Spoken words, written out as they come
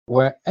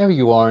wherever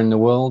you are in the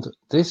world.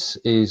 This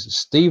is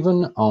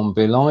Stephen on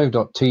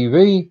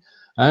Belive.tv,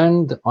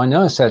 and I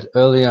know I said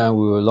earlier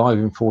we were live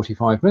in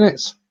 45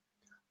 minutes,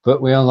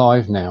 but we are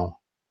live now.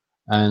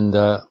 And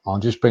I'll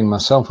just bring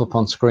myself up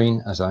on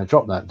screen as I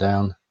drop that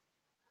down,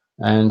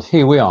 and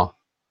here we are.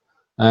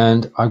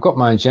 And I've got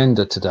my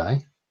agenda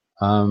today.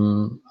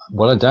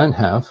 What I don't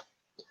have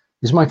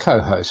is my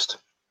co-host,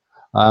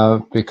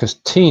 because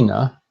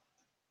Tina,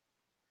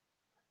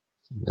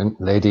 the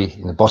lady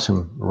in the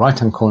bottom right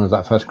hand corner of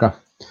that photograph,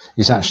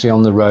 is actually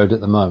on the road at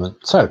the moment.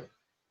 So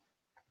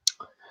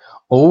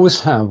always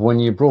have, when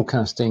you're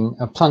broadcasting,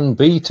 a plan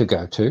B to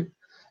go to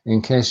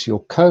in case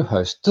your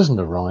co-host doesn't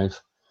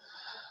arrive,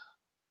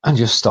 and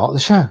just start the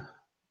show.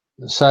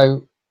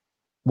 So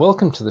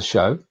welcome to the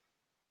show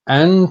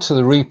and to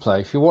the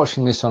replay. If you're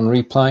watching this on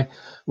replay,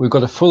 we've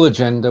got a full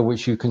agenda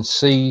which you can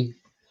see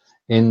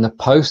in the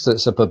post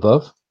that's up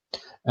above.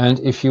 And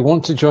if you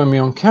want to join me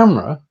on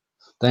camera,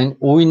 then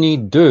all you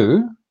need to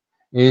do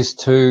is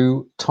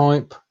to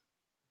type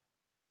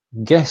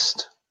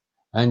guest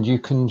and you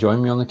can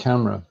join me on the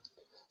camera.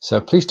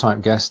 So please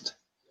type guest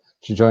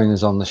to join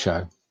us on the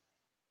show,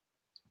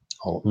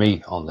 or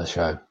me on the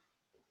show.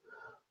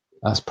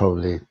 That's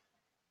probably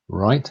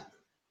right.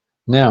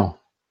 Now,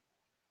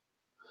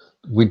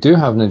 we do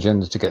have an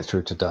agenda to get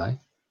through today.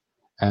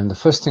 And the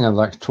first thing I'd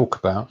like to talk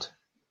about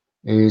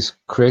is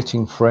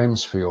creating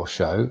frames for your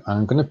show.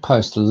 I'm going to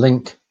post a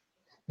link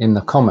in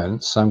the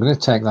comments. So I'm going to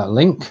take that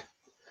link.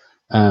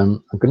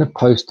 I'm going to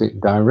post it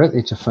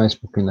directly to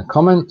Facebook in the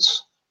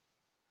comments.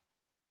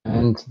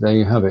 And there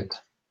you have it.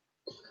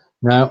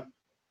 Now,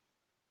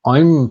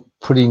 I'm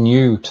pretty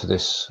new to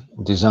this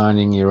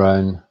designing your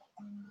own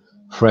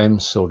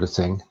frames sort of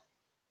thing.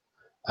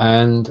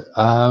 And,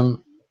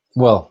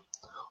 well,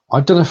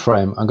 I've done a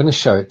frame. I'm going to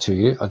show it to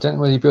you. I don't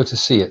know whether you'll be able to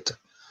see it.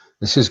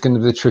 This is going to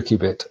be the tricky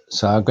bit.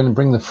 So I'm going to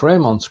bring the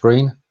frame on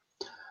screen.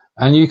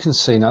 And you can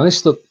see now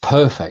this looked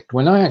perfect.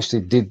 When I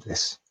actually did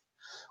this,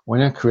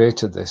 when I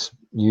created this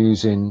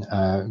using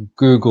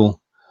Google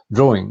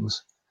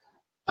Drawings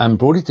and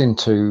brought it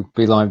into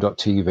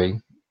Belive.tv,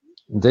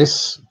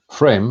 this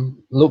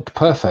frame looked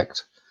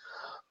perfect.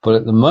 But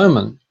at the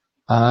moment,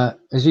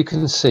 as you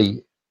can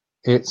see,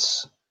 I'm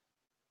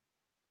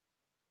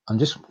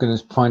just going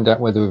to find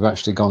out whether we've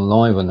actually gone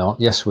live or not.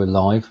 Yes, we're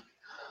live.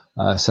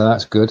 So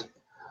that's good.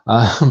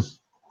 I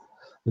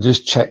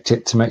just checked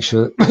it to make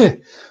sure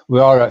that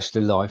we are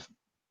actually live.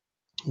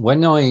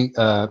 When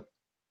I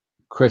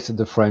created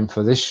the frame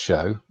for this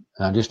show,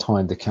 and I just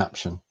hide the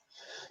caption,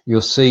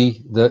 you'll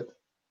see that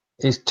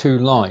it's too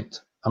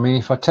light. I mean,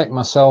 if I take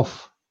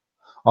myself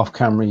off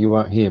camera, you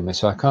won't hear me,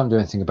 so I can't do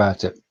anything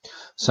about it.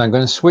 So I'm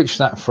going to switch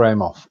that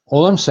frame off.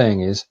 All I'm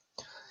saying is,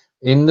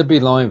 in the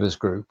Belivers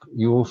group,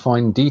 you will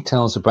find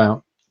details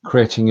about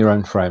creating your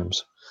own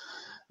frames.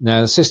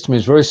 Now, the system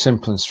is very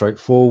simple and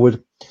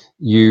straightforward.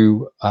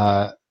 You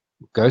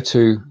go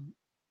to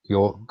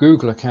your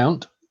Google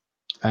account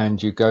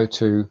and you go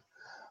to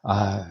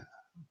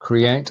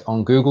create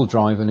on Google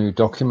Drive a new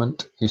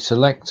document. You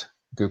select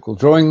Google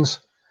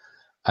Drawings,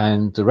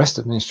 and the rest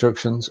of the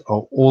instructions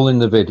are all in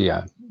the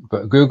video.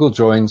 But Google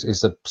Drawings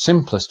is the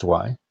simplest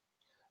way.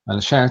 And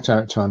a shout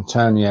out to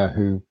Antonio,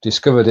 who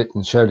discovered it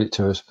and showed it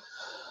to us.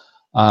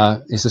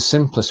 Is the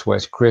simplest way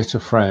to create a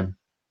frame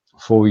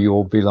for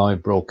your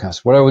Belive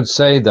broadcast. What I would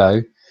say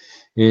though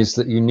is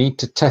that you need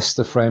to test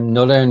the frame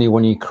not only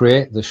when you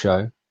create the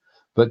show,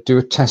 but do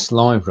a test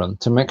live run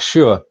to make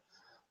sure.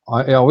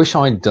 I wish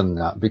I'd done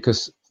that,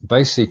 because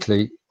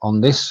basically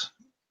on this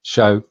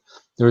show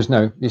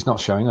it's not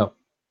showing up.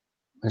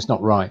 It's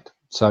not right.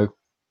 So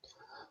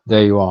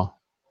there you are.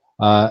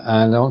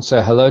 And I want to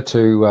say hello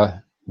to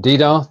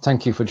Didar.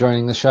 Thank you for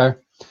joining the show.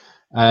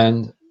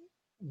 And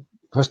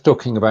first,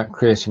 talking about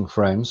creating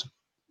frames,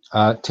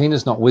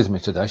 Tina's not with me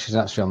today. She's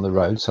actually on the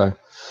road. So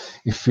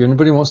if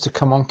anybody wants to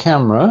come on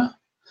camera,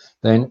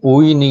 then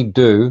all you need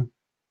to do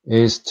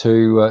is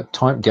to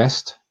type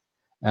guest,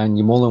 and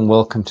you're more than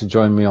welcome to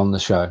join me on the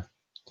show.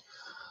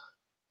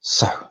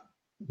 So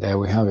there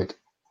we have it.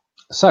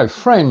 So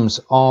frames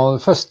are the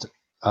first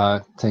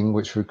thing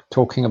which we're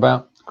talking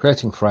about,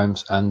 creating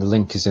frames, and the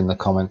link is in the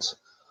comments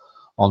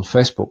on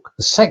Facebook.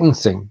 The second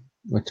thing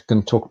we're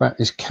going to talk about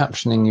is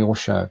captioning your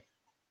show.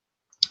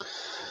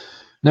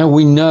 Now,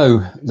 we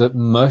know that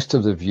most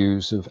of the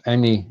views of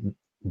any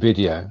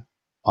video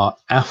are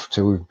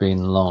after we've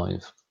been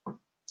live.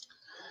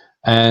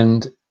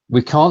 And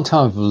we can't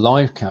have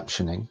live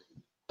captioning,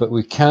 but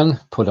we can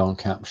put on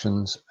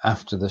captions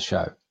after the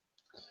show.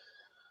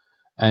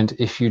 And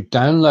if you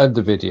download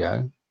the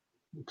video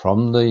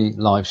from the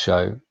live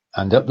show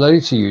and upload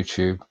it to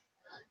YouTube,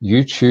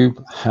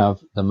 YouTube have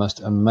the most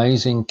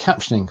amazing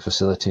captioning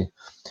facility,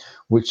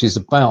 which is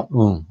about,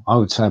 I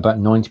would say about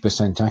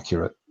 90%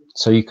 accurate.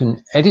 So you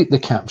can edit the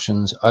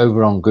captions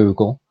over on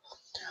Google,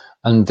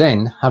 and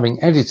then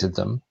having edited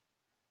them,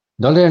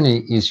 not only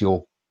is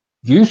your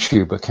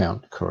YouTube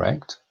account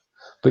correct,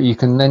 but you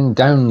can then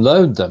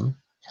download them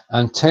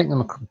and take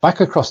them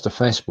back across to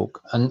Facebook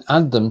and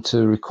add them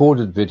to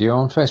recorded video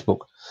on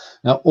Facebook.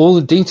 Now, all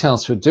the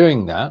details for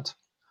doing that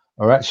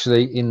are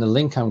actually in the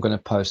link I'm going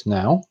to post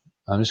now.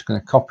 I'm just going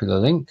to copy the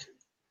link.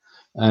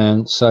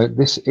 And so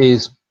this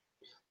is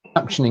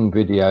captioning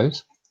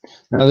videos.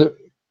 Now, the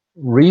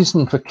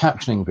reason for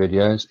captioning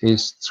videos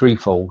is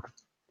threefold.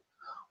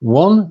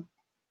 One,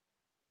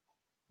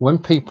 when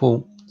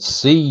people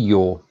see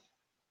your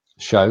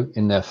show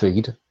in their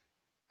feed,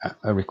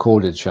 a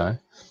recorded show,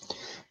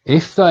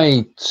 if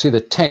they see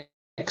the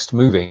text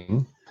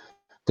moving,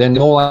 then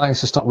they're all likely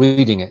to start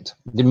reading it.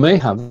 They may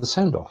have the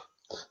sound off.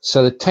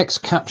 So the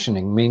text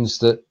captioning means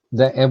that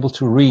they're able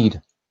to read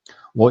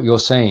what you're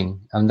saying,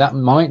 and that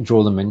might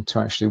draw them in to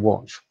actually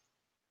watch.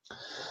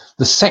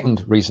 The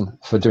second reason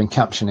for doing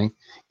captioning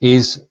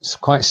is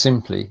quite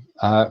simply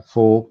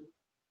for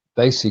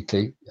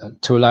basically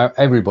to allow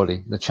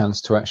everybody the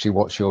chance to actually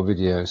watch your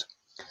videos.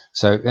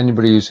 So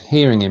anybody who's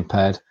hearing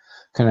impaired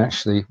can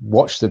actually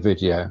watch the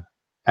video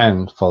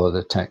and follow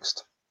the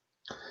text.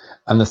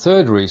 And the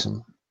third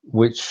reason,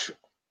 which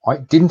I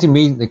didn't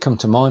immediately come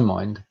to my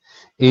mind,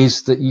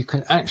 is that you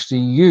can actually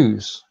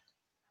use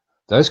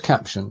those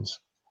captions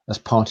as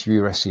part of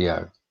your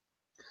SEO.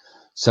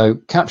 So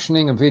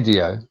captioning a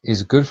video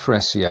is good for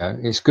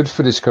SEO, it's good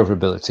for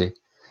discoverability,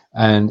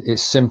 and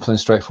it's simple and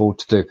straightforward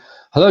to do.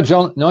 Hello,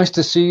 John, nice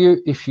to see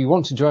you. If you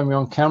want to join me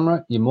on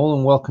camera, you're more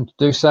than welcome to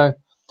do so.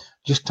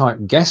 Just type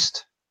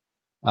guest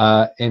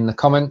in the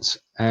comments,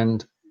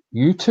 and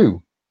you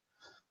too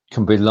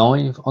can be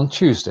live on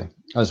Tuesday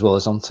as well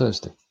as on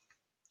Thursday.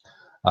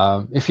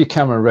 If your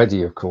camera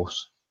ready, of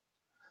course,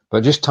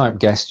 but just type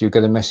guest, you'll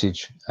get a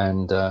message,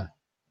 and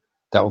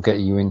that will get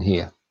you in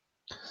here.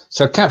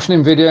 So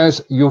captioning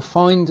videos, you'll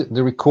find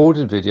the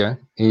recorded video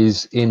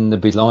is in the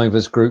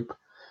Belivers group,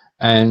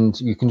 and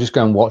you can just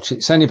go and watch it.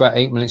 It's only about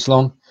 8 minutes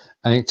long,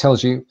 and it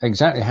tells you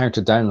exactly how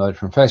to download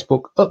from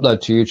Facebook,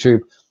 upload to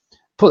YouTube,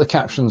 put the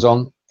captions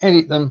on,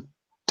 edit them,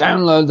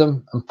 download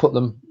them, and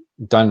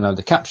download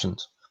the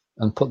captions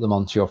and put them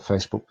onto your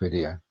Facebook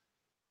video.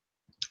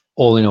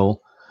 All in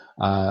all,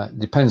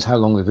 depends how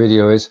long the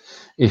video is.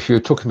 If you're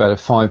talking about a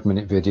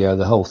 5-minute video,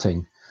 the whole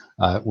thing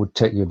would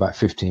take you about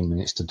 15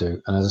 minutes to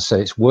do. And as I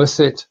say, it's worth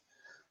it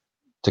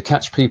to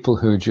catch people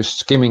who are just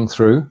skimming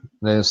through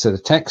their set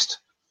of text.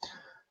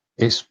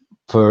 It's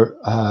for,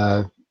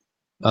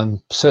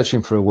 I'm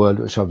searching for a word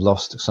which I've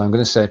lost. So I'm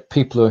going to say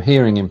people who are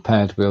hearing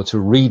impaired to be able to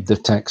read the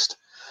text,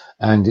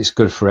 and it's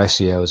good for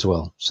SEO as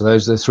well. So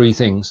those are the three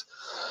things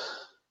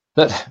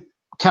that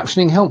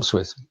captioning helps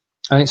with.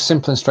 And it's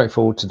simple and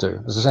straightforward to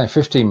do. As I say,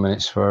 15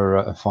 minutes for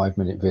a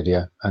 5-minute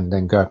video, and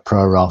then go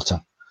pro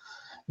rata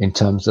in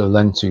terms of the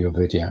length of your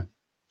video.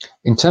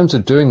 In terms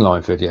of doing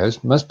live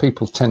videos, most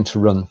people tend to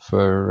run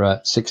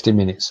for 60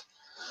 minutes.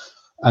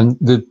 And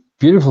the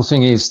beautiful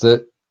thing is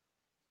that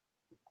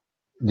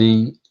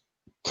the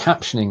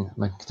captioning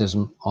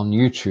mechanism on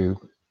YouTube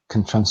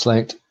can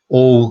translate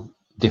all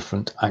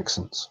different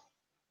accents.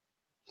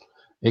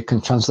 It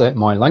can translate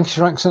my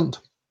Lancashire accent,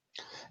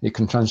 it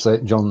can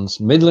translate John's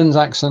Midlands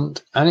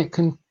accent, and it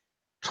can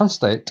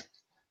translate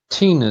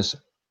Tina's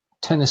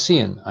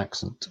Tennessean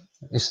accent.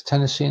 Is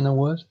Tennessean a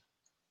word?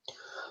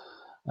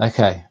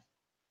 Okay,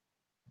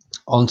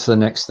 on to the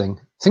next thing.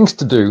 Things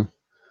to do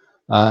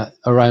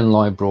around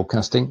live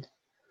broadcasting.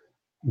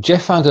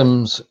 Jeff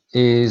Adams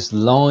is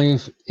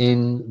live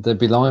in the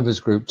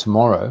Belivers group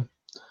tomorrow,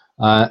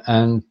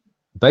 and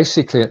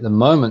basically at the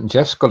moment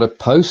Jeff's got a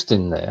post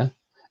in there,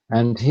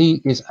 and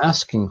he is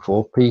asking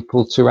for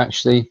people to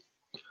actually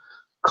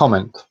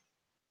comment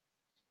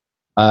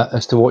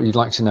as to what you'd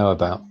like to know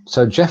about.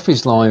 So Jeff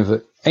is live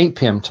at 8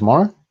 p.m.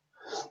 tomorrow.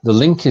 The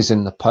link is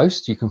in the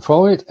post. You can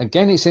follow it.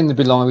 Again, it's in the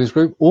Belivers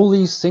group. All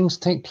these things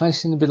take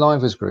place in the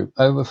Belivers group.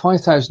 Over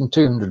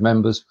 5,200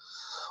 members,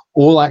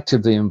 all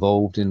actively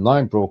involved in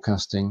live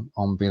broadcasting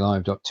on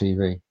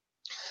Belive.tv.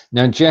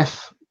 Now,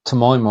 Jeff, to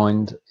my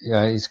mind,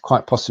 is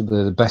quite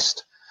possibly the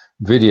best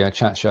video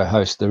chat show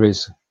host there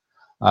is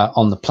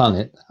on the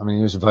planet. I mean,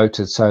 he was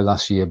voted so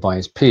last year by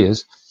his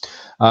peers.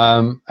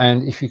 And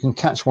if you can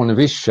catch one of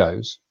his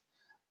shows,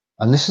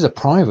 and this is a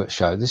private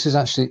show, this is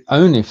actually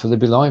only for the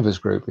Belivers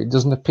group. It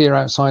doesn't appear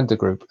outside the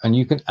group, and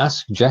you can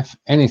ask Jeff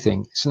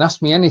anything. It's an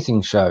Ask Me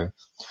Anything show,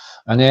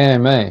 an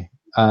AMA.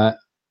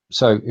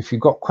 So if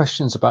you've got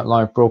questions about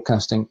live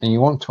broadcasting and you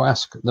want to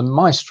ask the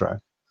maestro,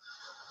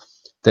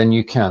 then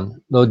you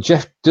can. Though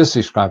Jeff does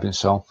describe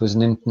himself as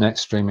an internet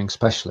streaming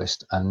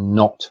specialist and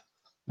not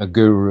a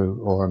guru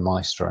or a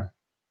maestro.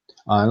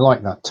 I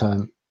like that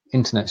term,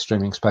 internet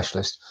streaming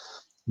specialist,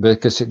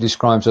 because it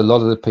describes a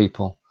lot of the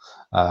people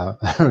who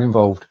are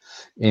involved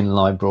in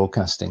live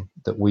broadcasting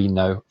that we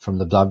know from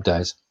the Blab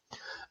days.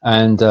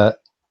 And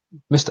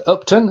Mr.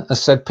 Upton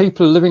has said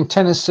people who live in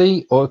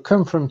Tennessee or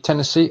come from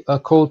Tennessee are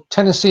called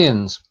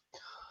Tennesseans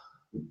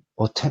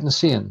or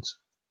Tennesseans.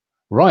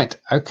 Right,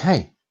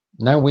 okay.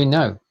 Now we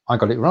know. I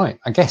got it right.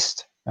 I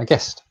guessed.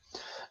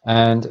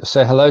 And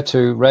say hello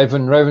to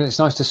Raven. Raven, it's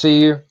nice to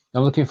see you.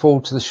 I'm looking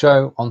forward to the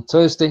show on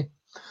Thursday.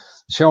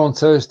 The show on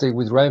Thursday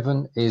with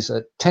Raven is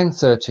at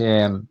 10:30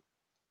 a.m.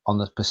 on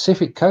the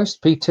Pacific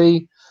Coast,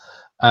 PT,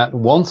 at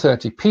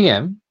 1:30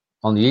 p.m.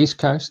 on the East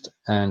Coast,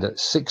 and at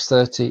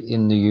 6:30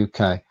 in the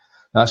UK.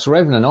 So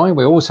Raven and I,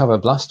 we always have a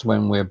blast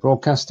when we're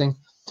broadcasting,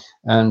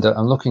 and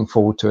I'm looking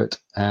forward to it.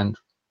 And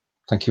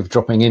thank you for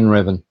dropping in,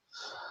 Raven.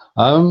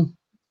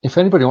 If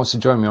anybody wants to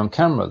join me on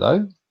camera,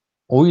 though,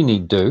 all you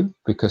need to do,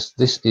 because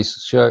this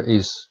show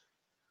is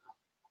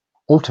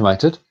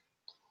automated,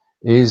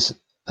 is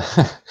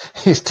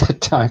is to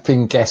type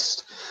in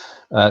guest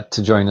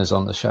to join us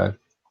on the show.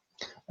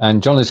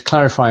 And John is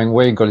clarifying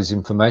where he got his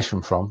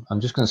information from.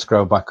 I'm just going to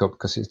scroll back up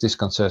because it's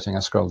disconcerting. I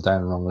scrolled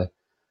down wrongly.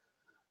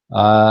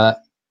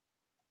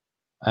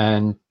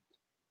 And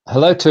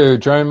hello to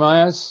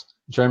Jeremias,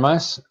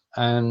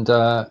 and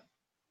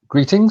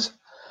greetings.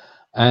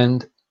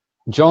 And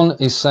John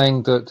is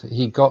saying that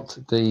he got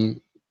the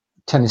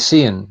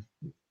Tennessean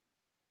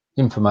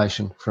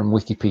information from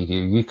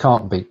Wikipedia. You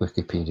can't beat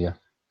Wikipedia.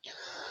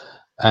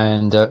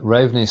 And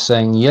Raven is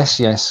saying,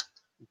 yes,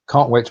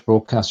 can't wait to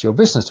broadcast your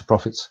business to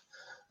profits,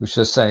 which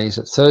I say is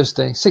at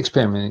Thursday, 6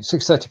 p.m.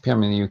 6:30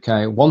 p.m. in the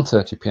UK,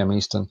 1:30 p.m.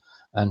 Eastern,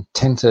 and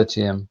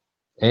 10:30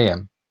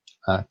 a.m.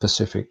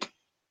 Pacific.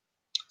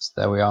 So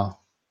there we are.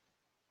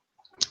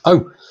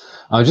 Oh,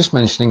 I was just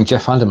mentioning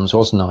Jeff Adams,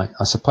 wasn't I?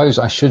 I suppose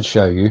I should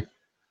show you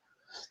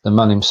the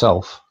man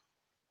himself.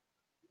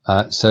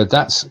 So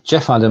that's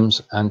Jeff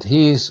Adams, and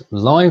he's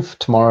live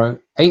tomorrow,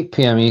 8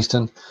 p.m.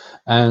 Eastern,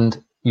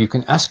 and you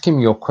can ask him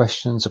your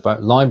questions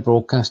about live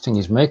broadcasting.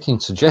 He's making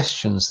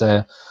suggestions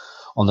there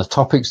on the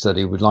topics that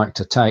he would like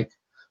to take,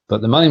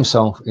 but the man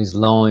himself is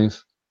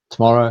live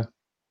tomorrow,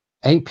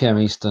 8 p.m.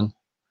 Eastern,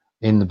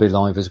 in the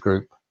Belivers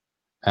group,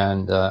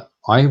 and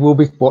I will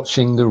be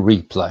watching the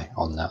replay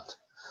on that,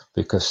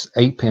 because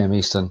 8 p.m.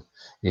 Eastern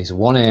is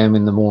 1 a.m.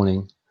 in the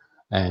morning,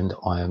 and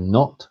I am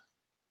not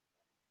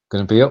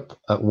going to be up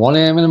at 1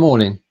 a.m. in the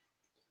morning,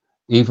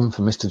 even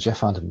for Mr.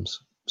 Jeff Adams.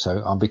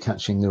 So I'll be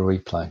catching the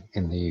replay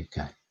in the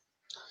UK.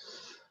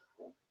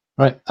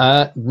 Right,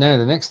 now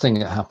the next thing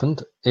that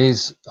happened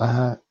is,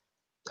 I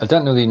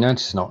don't know if you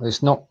noticed or not,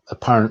 it's not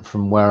apparent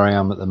from where I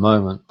am at the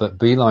moment, but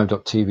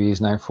BLIFbot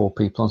is now 4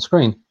 people on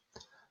screen.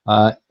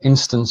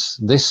 Instance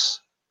this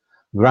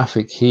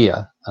graphic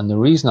here, and the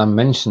reason I'm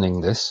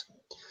mentioning this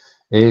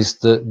is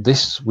that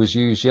this was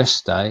used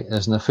yesterday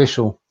as an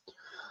official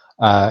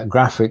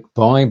graphic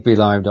by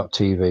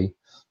Belive.tv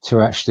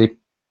to actually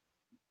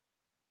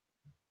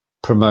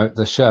promote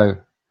the show.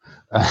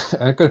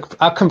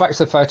 I'll come back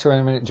to the photo in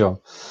a minute, John.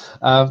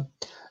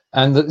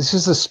 And this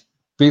is the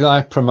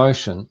Belive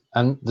promotion,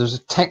 and there's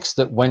a text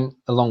that went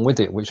along with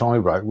it, which I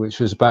wrote, which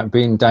was about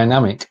being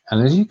dynamic.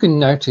 And as you can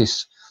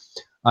notice,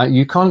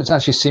 you can't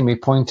actually see me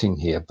pointing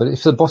here, but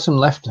if the bottom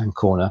left-hand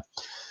corner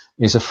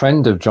is a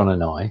friend of John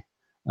and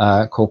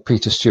I called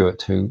Peter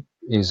Stewart, who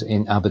is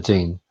in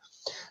Aberdeen.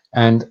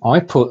 And I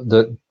put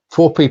that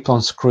 4 people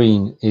on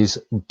screen is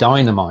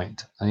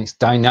dynamite, and it's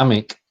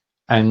dynamic.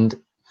 And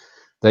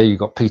there you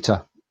got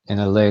Peter in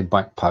a laid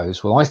back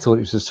pose. Well, I thought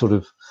it was a sort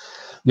of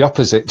the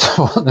opposite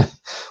to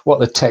what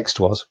the text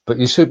was, but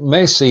you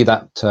may see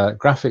that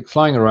graphic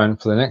flying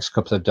around for the next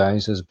couple of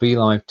days as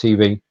Belive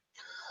TV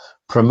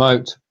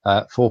promote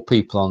 4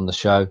 people on the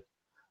show.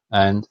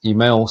 And you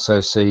may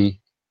also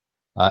see,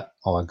 I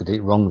got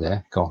it wrong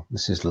there. God,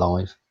 this is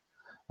live.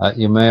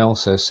 You may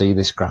also see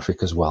this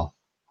graphic as well,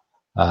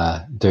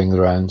 doing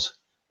the rounds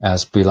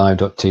as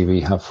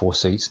Belive.tv have 4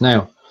 seats.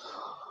 Now,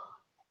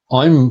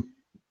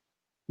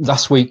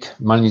 last week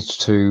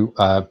managed to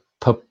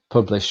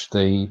publish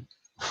the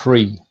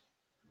free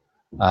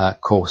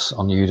course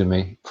on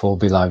Udemy for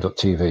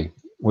Belive.tv,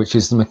 which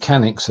is the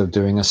mechanics of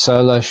doing a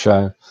solo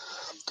show,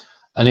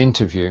 an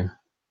interview,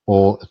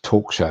 or a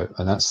talk show,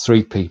 and that's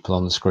 3 people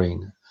on the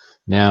screen.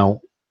 Now,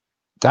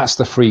 that's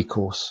the free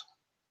course,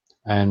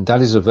 and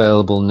that is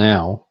available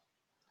now,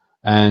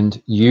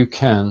 and you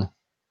can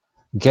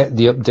get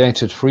the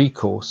updated free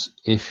course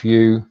if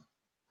you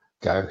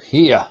go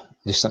here.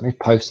 Just let me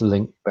post the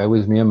link, bear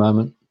with me a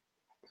moment,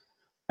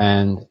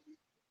 and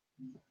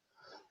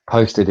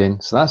post it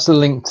in. So that's the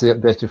link to the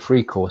updated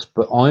free course.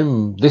 But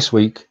this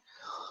week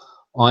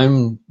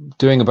I'm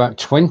doing about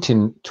 20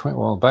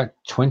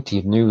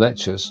 new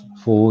lectures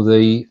for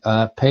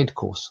the paid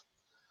course.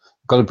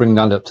 Got to bring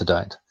that up to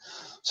date.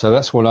 So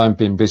that's what I've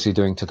been busy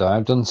doing today.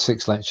 I've done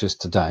 6 lectures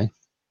today.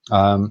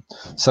 So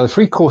the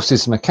free course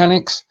is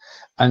mechanics,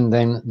 and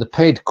then the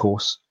paid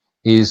course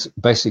is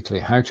basically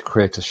how to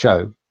create a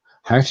show,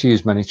 how to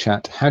use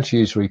ManyChat, how to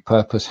use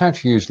Repurpose, how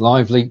to use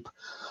LiveLeap,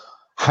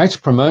 how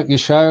to promote your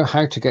show,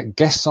 how to get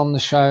guests on the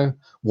show,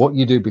 what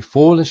you do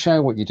before the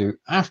show, what you do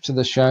after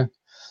the show,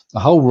 a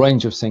whole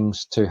range of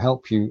things to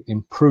help you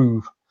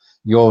improve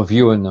your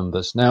viewer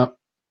numbers. Now,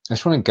 I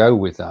just want to go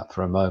with that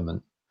for a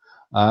moment.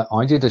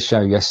 I did a show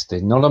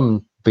yesterday, not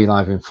on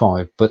BLive in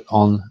 5, but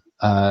on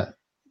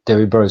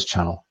David Burrow's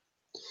channel.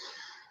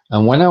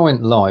 And when I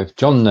went live,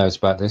 John knows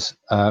about this,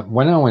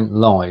 when I went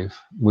live,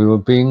 we were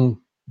being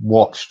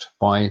watched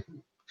by a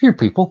few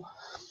people,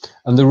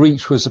 and the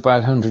reach was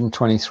about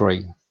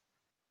 123.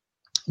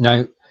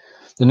 Now,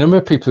 the number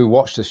of people who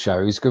watch the show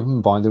is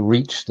given by the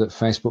reach that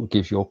Facebook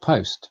gives your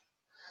post.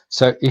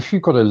 So if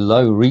you've got a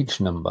low reach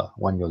number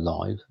when you're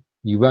live,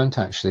 you won't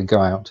actually go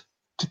out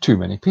to too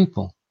many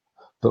people.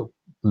 But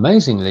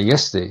amazingly,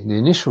 yesterday, the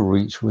initial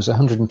reach was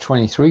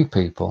 123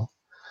 people.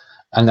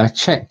 And I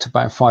checked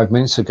about 5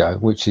 minutes ago,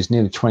 which is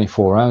nearly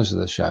 24 hours of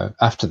the show,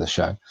 after the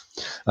show.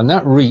 And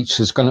that reach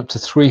has gone up to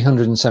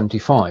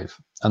 375.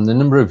 And the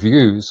number of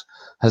views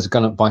has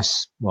gone up by,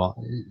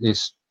 well,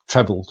 it's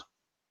trebled.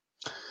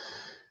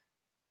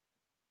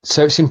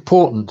 So it's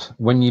important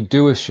when you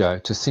do a show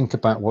to think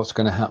about what's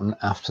going to happen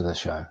after the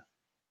show.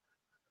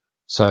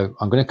 So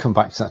I'm going to come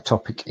back to that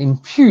topic in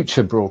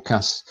future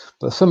broadcasts.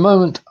 But for the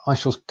moment, I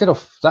shall get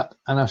off that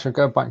and I shall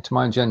go back to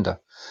my agenda.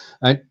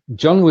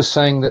 John was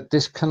saying that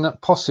this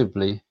cannot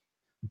possibly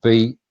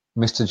be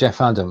Mr.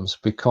 Jeff Adams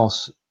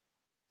because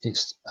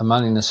it's a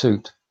man in a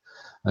suit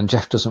and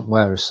Jeff doesn't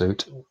wear a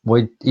suit.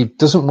 Well, he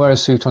doesn't wear a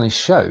suit on his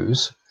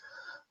shows,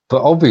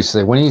 but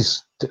obviously when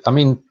he's, I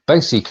mean,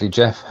 basically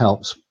Jeff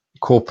helps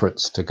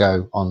corporates to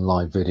go on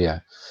live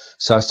video.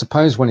 So I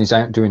suppose when he's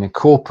out doing a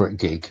corporate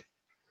gig,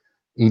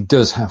 he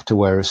does have to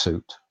wear a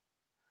suit.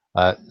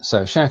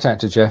 So shout out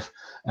to Jeff.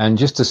 And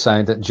just to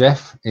say that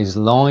Jeff is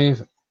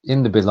live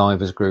in the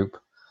Belivers group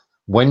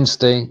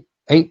Wednesday,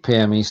 8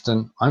 p.m.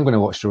 Eastern. I'm going to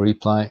watch the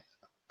replay.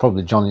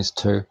 Probably John is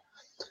too.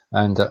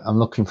 And I'm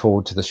looking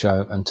forward to the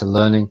show and to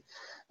learning.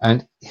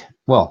 And,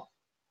 well,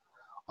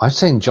 I'm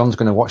saying John's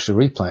going to watch the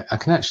replay. I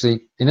can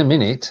actually, in a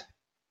minute,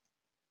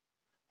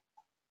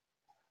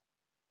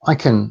 I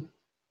can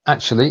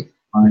actually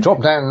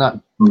drop down that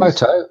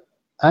photo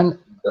and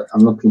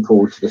I'm looking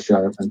forward to the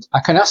show. And I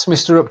can ask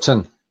Mr.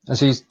 Upton as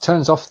he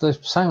turns off the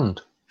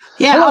sound.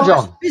 Yeah, hello, John.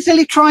 I was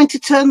busily trying to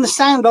turn the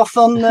sound off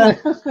on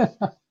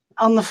the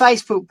on the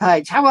Facebook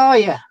page. How are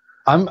you?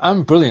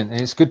 I'm brilliant.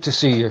 It's good to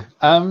see you.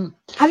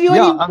 Have you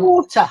any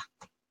water?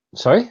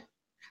 Sorry?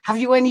 Have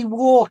you any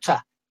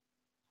water?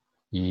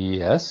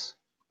 Yes.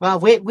 Well,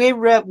 we're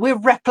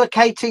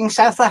replicating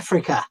South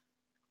Africa.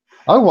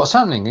 Oh, what's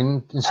happening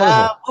in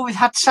Solihull? Well, we've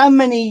had so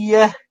many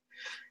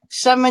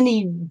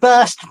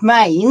burst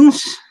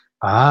mains.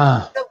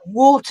 The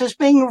water's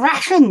being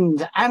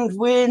rationed and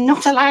we're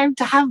not allowed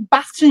to have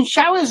baths and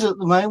showers at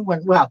the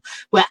moment. Well,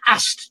 we're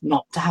asked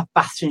not to have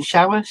baths and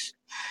showers.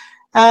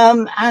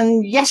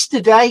 And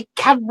yesterday,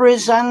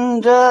 Cadbury's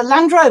and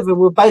Land Rover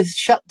were both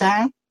shut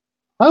down.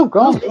 Oh,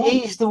 God. To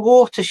ease the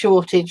water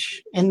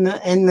shortage in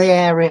the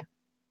area.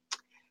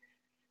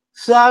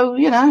 So,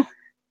 you know,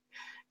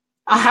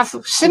 I have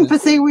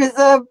sympathy with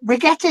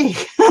Rigetti.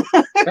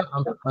 Yeah,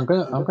 I'm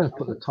going to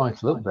put the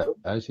title up there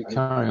as you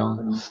carry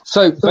on.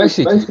 So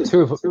basically,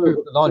 two of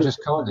the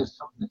largest companies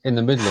in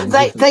the Midlands.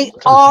 They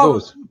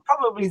are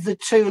probably the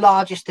two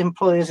largest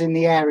employers in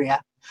the area.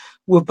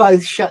 Were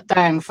both shut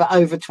down for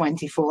over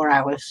 24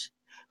 hours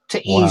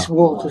to ease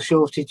water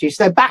shortages.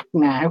 They're back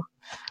now.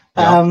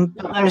 But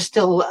there are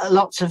still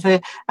lots of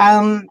it.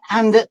 And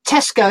at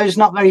Tesco's,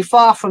 not very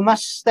far from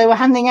us, they were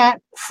handing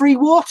out free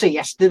water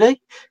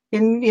yesterday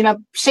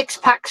in, 6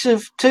 packs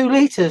of 2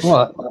 litres.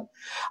 What?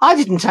 I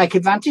didn't take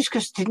advantage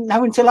because I didn't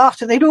know until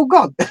after they'd all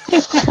gone.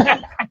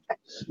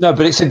 No,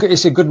 but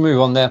it's a good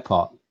move on their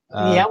part.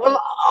 Yeah, well,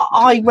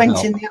 I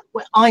went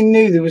I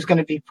knew there was going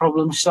to be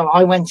problems, so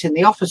I went in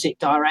the opposite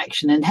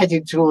direction and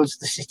headed towards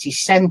the city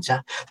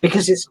centre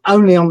because it's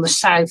only on the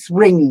south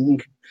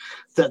ring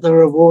that there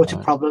are water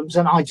problems,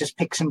 and I just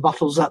picked some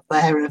bottles up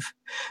there of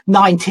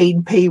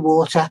 19p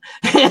water.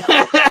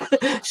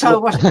 So I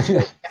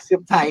wasn't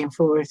paying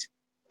for it.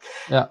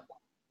 Yeah.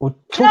 Well,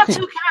 Can I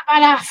talk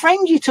about our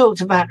friend you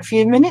talked about a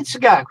few minutes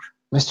ago?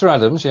 Mr.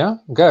 Adams, yeah?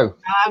 Go.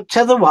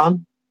 To the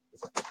one.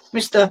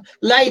 Mr.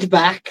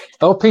 Laidback.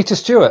 Oh, Peter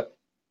Stewart.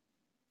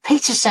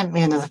 Peter sent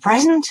me another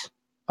present.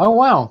 Oh,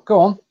 wow. Go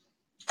on.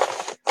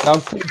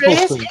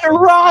 It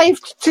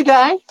arrived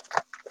today.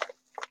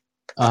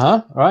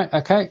 Right,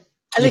 okay.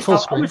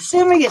 I'm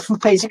assuming it's from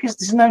Peter because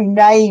there's no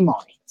name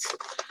on it.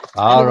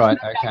 Right,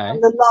 okay.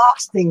 The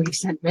last thing he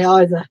sent me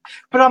either,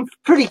 but I'm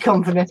pretty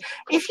confident.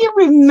 If you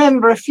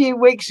remember a few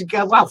weeks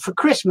ago, well, for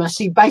Christmas,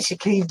 he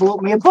basically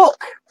bought me a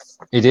book.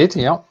 He did,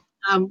 yeah.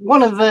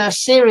 One of the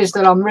series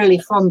that I'm really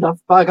fond of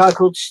by a guy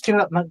called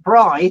Stuart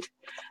McBride,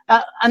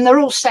 and they're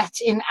all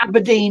set in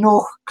Aberdeen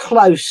or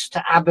close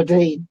to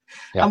Aberdeen.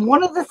 Yeah. And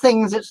one of the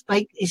things that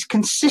is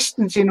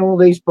consistent in all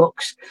these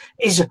books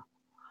is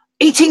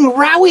eating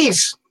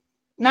rowies.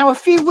 Now, a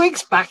few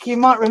weeks back, you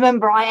might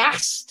remember I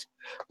asked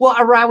what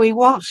a rowie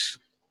was.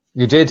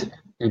 You did.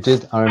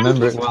 I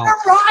remember it well.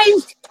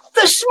 Arrived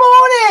this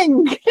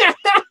morning.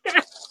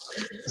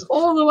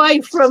 All the way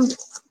from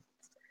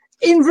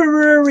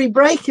Inverurie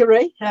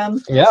Bakery.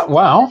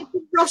 Wow.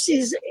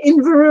 Ross's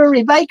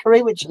Inverurie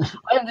Bakery, which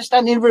I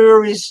understand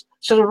Inverurie is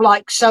sort of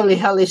like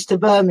Solihull is to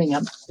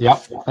Birmingham. Yeah,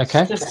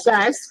 okay. Just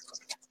south.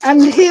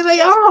 And here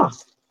they are.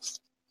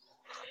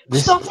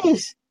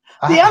 Stotties.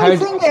 The only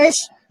thing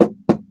is,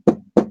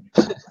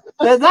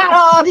 they're that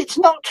hard, it's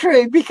not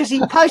true, because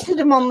he posted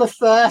them on the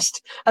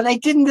 1st and they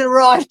didn't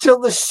arrive till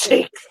the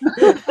 6th.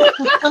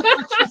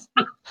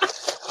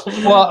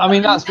 Well, I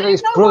mean, it's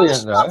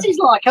brilliant, though. Stotties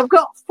like, I've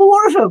got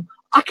 4 of them.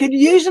 I could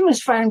use them as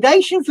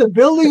foundation for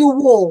building a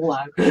wall,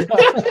 though.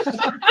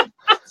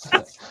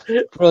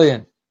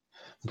 Brilliant.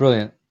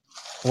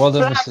 Well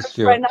done, Mr.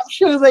 Stewart. Friend, I'm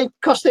sure they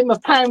cost him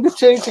 £1 or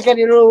 £2 to get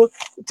it all,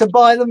 to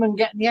buy them and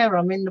get the error.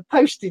 I mean, the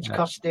postage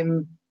cost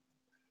him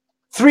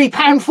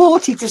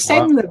 £3.40 to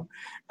send them.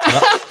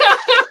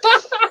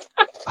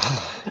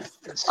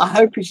 I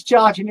hope he's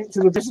charging it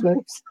to the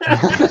business.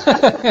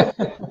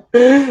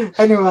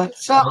 Anyway,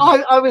 so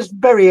I was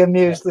very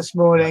amused this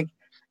morning.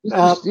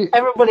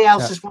 Everybody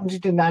else has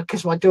wanted to know,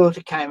 because my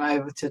daughter came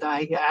over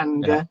today,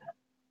 and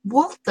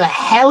what the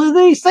hell are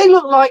these? They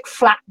look like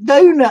flat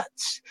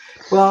donuts.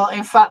 Well,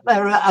 in fact,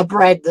 they're a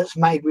bread that's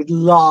made with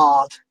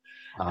lard,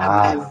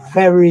 and they're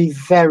very,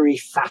 very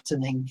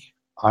fattening.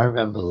 I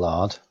remember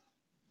lard.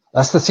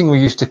 That's the thing we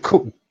used to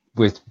cook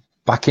with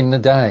back in the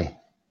day.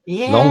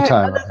 Yeah, long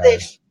time ago.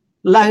 This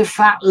low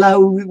fat,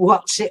 low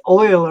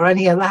oil or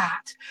any of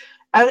that,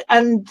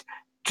 and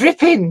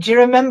dripping. Do you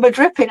remember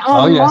dripping?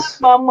 Oh yes.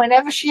 My mum,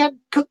 whenever she had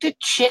cooked a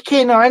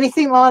chicken or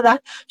anything like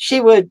that, she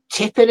would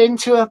tip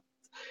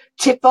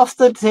off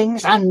the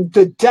things, and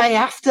the day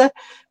after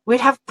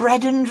we'd have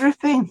bread and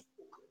dripping.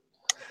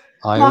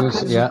 I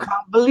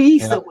can't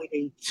believe that we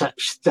eat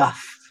such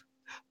stuff,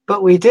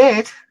 but we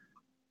did.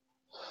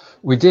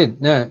 We did.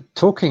 Now,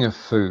 talking of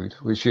food,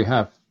 which you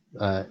have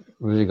with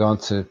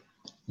regard to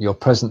your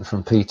present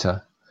from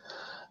Peter,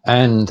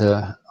 and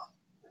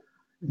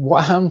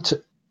what happened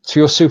to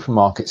your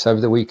supermarkets over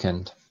the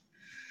weekend?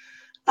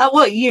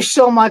 Well, you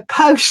saw my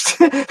post.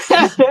 Like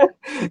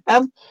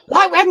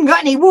we haven't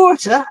got any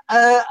water.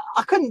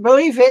 I couldn't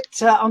believe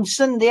it on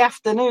Sunday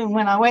afternoon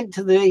when I went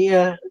to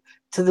the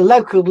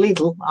local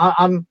Lidl.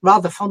 I'm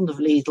rather fond of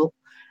Lidl,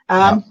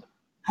 and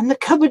the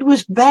cupboard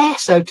was bare,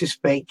 so to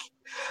speak.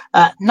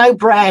 No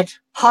bread,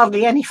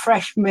 hardly any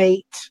fresh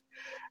meat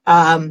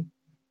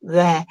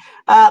there.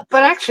 But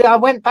actually, I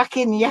went back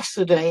in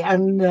yesterday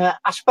and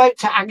I spoke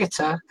to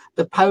Agatha,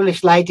 the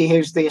Polish lady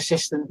who's the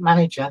assistant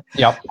manager.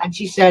 And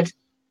she said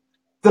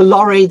the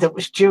lorry that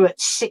was due at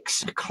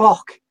 6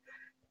 o'clock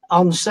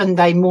on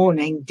Sunday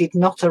morning did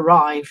not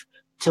arrive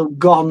till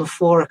gone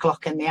 4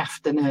 o'clock in the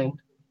afternoon.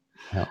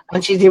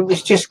 And she said it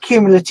was just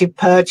cumulative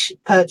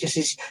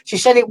purchases. She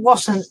said it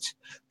wasn't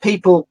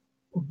people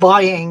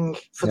buying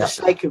for the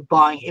sake of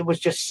buying. It was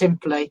just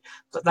simply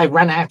that they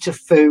ran out of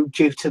food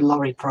due to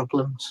lorry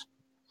problems.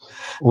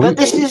 But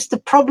this is the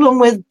problem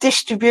with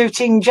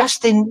distributed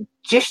just in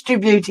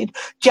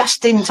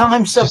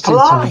time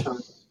supply.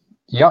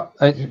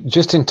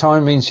 Just in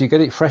time means you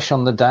get it fresh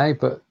on the day,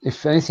 but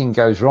if anything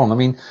goes wrong, I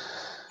mean,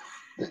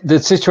 the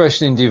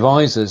situation in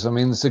Devizes, I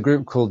mean, there's a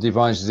group called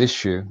Devizes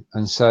Issue,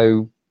 and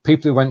so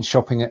people who went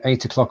shopping at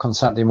 8 o'clock on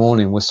Saturday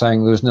morning were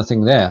saying there was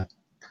nothing there.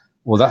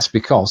 Well, that's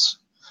because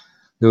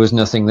there was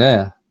nothing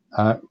there.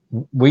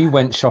 We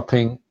went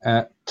shopping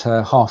at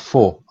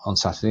 4:30 on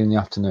Saturday in the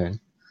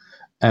afternoon,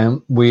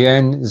 and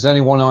there's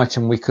only one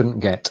item we couldn't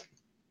get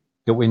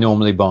that we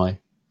normally buy.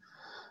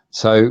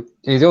 So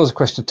it's always a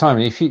question of time.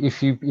 And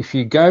if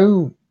you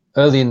go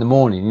early in the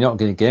morning, you're not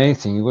going to get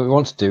anything. What you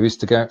want to do is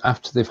to go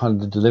after they've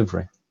had the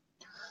delivery.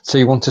 So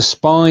you want to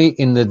spy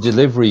in the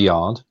delivery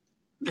yard,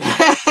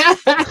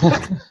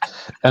 and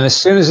as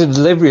soon as the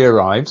delivery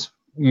arrives,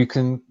 you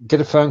can get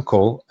a phone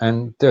call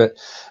and do it.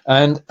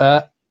 And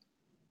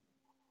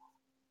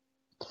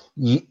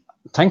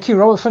thank you,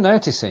 Robert, for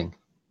noticing.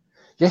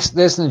 Yes,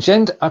 there's an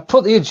agenda. I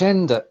put the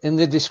agenda in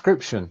the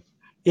description.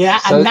 Yeah,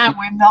 so, and now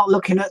we're not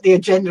looking at the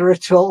agenda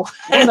at all.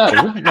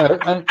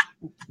 No.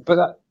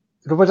 But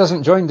Robert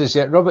hasn't joined us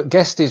yet. Robert,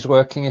 guest is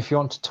working if you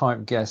want to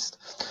type guest.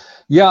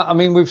 Yeah, I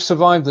mean, we've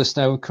survived this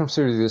now. We've come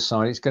through the other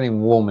side. It's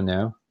getting warmer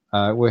now.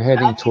 We're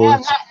heading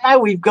towards... now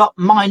we've got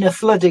minor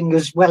flooding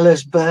as well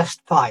as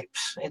burst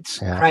pipes. It's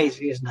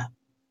crazy, isn't it?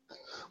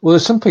 Well,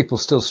 there's some people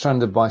still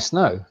stranded by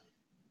snow,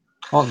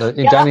 aren't there?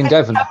 Down in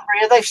Devon.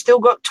 Cumbria, they've still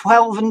got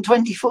 12 and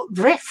 20-foot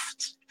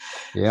drifts.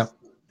 Yeah.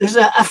 There's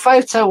a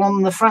photo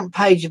on the front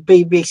page of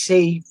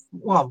BBC,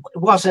 well, it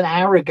was an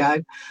hour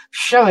ago,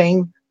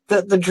 showing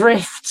that the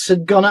drifts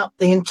had gone up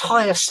the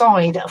entire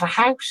side of a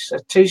house, a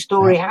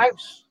 2-story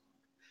house.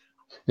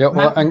 Yeah,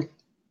 well,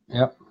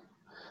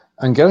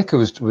 Angelica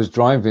was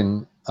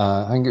driving,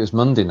 I think it was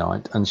Monday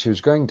night, and she was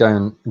it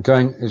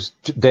was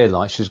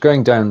daylight, she was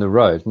going down the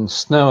road and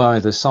snow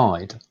either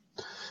side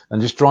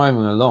and just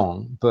driving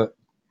along. But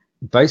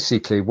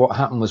basically what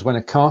happened was when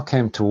a car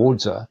came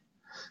towards her,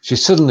 she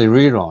suddenly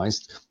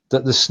realised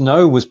that the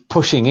snow was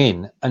pushing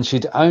in and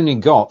she'd only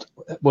got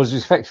what was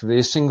effectively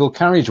a single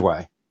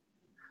carriageway.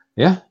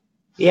 Yeah?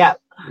 Yeah.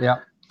 Yeah.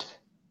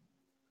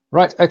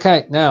 Right,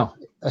 okay, now,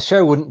 a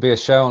show wouldn't be a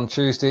show on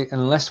Tuesday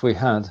unless we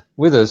had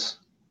with us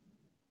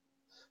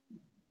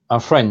our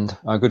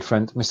good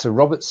friend, Mr.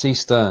 Robert C.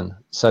 Stern.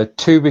 So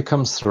 2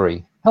 becomes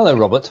 3. Hello,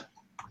 Robert.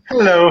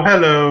 Hello.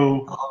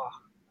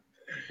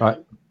 Right.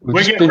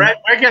 We're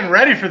getting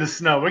ready for the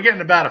snow. We're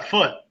getting about a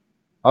foot.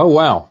 Oh,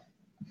 wow.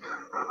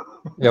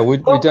 Yeah, we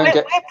don't get...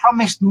 We're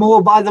promised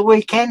more by the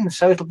weekend,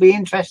 so it'll be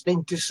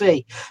interesting to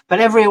see. But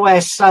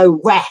everywhere's so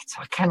wet,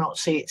 I cannot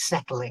see it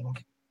settling.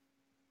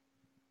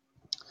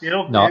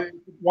 It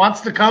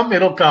wants to come,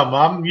 it'll come.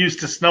 I'm used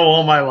to snow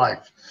all my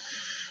life.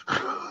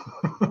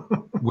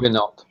 We're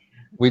not.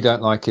 We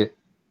don't like it.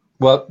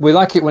 Well, we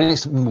like it when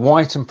it's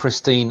white and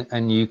pristine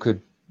and you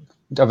could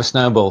have a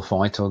snowball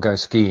fight or go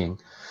skiing,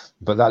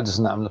 but that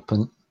doesn't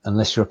happen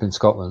unless you're up in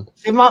Scotland.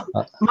 See, my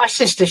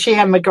sister, she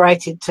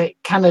emigrated to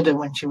Canada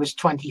when she was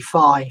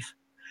 25.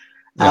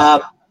 Yeah.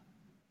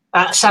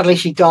 Sadly,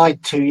 she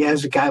died 2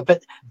 years ago,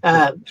 but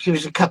she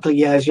was a couple of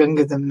years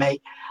younger than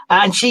me.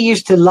 And she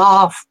used to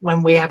laugh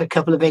when we had a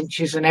couple of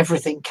inches and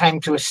everything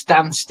came to a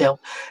standstill,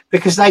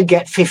 because they'd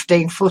get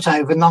 15 foot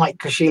overnight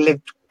because she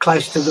lived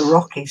close to the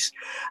Rockies.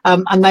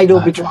 And they'd all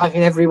be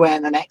driving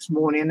everywhere the next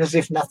morning as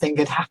if nothing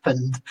had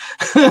happened.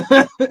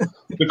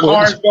 The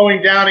car's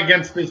going down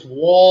against this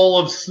wall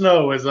of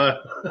snow as a...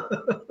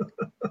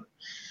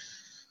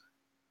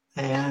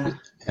 Yeah.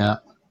 Yeah.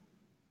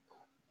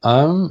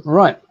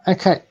 Right.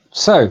 Okay.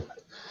 So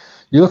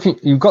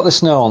you've got the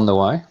snow on the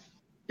way.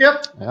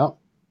 Yep. Yeah.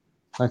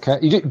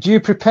 Okay. Do you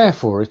prepare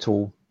for it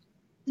all?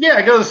 Yeah,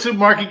 I go to the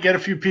supermarket, get a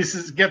few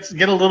pieces, get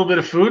a little bit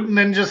of food, and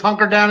then just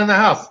hunker down in the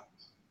house.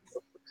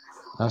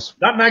 That's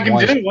nothing I can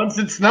do once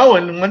it's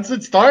snowing. Once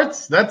it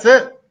starts, that's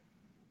it.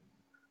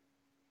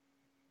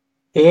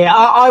 Yeah,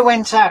 I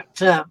went out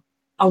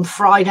on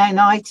Friday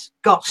night,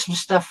 got some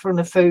stuff from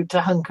the food to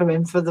hunker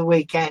in for the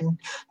weekend,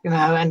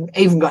 and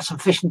even got some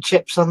fish and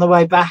chips on the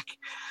way back.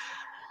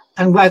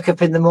 And woke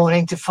up in the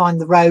morning to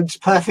find the roads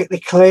perfectly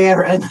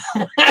clear, and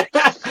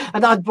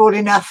and I'd bought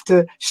enough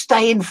to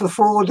stay in for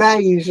 4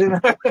 days.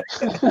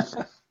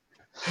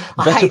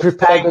 Better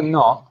prepared than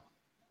not.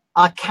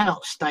 I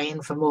cannot stay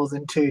in for more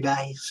than 2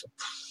 days.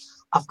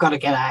 I've got to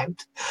get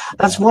out.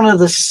 That's one of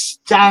the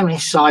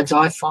downish sides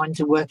I find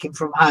to working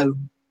from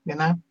home,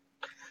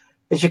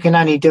 is you can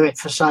only do it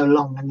for so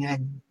long and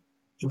then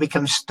you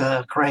become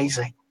stir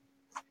crazy.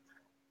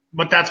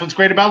 But that's what's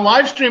great about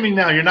live streaming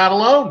now. You're not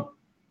alone.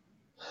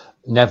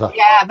 Never.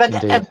 Yeah, but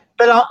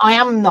I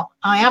am not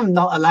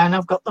alone.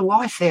 I've got the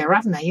wife here,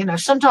 haven't I?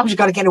 Sometimes you've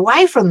got to get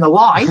away from the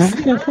wife.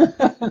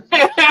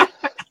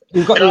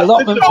 You've got the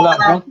allotment for that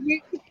one.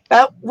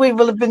 We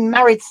will have been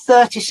married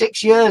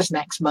 36 years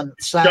next month.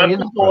 So just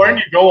before, and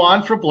you go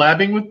on for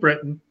blabbing with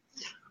Britain.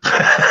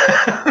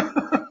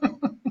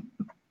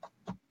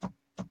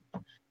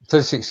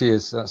 36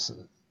 years. That's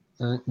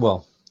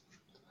well.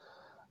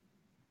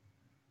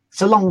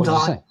 It's a long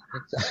time.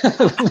 I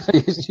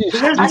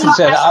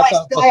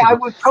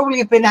would probably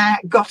have been out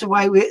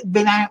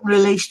and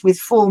released with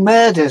 4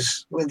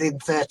 murders within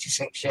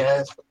 36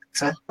 years.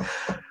 So.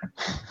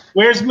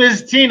 Where's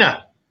Ms.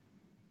 Tina?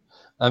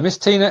 Miss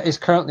Tina is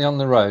currently on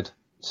the road,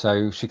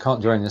 so she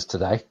can't join us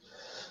today.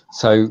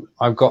 So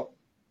I've got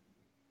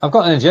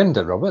an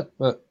agenda, Robert.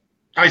 But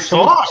I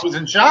was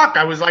in shock.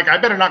 I was like, I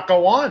better not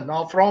go on.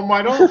 I'll throw him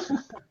right off.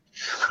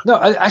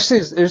 No, actually,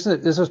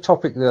 there's a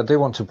topic that I do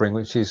want to bring,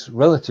 which is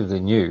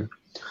relatively new,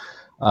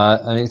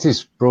 and it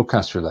is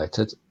broadcast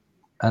related,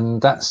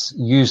 and that's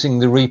using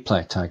the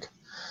replay tag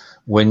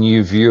when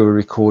you view a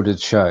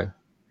recorded show.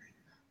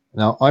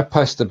 Now, I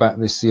posted about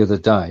this the other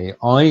day.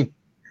 I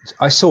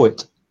saw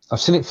it.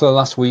 I've seen it for the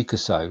last week or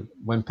so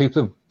when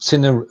people have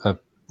seen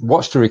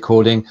watched a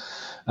recording,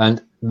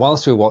 and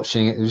whilst we're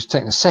watching it, just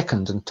taken a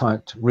second and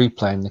typed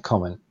replay in the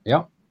comment.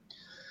 Yeah.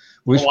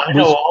 I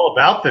know all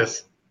about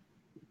this.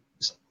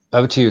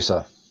 Over to you,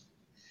 sir.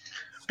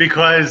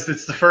 Because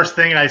it's the first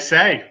thing I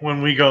say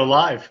when we go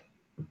live.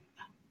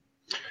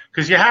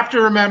 Because you have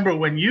to remember,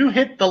 when you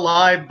hit the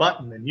live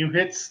button and you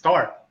hit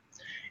start,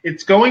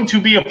 it's going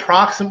to be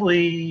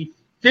approximately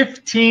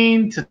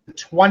 15 to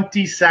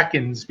 20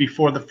 seconds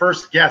before the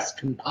first guest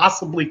can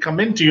possibly come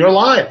into your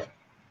live.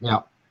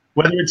 Yeah.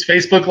 Whether it's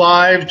Facebook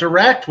Live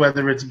Direct,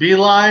 whether it's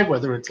BLive,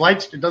 whether it's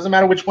Lights, it doesn't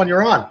matter which one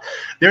you're on.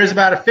 There's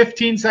about a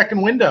 15-second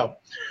window.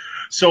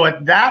 So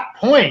at that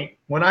point,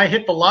 when I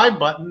hit the live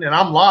button and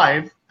I'm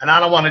live and I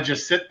don't want to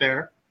just sit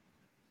there,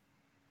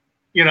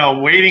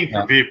 waiting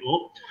for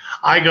people,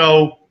 I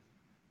go,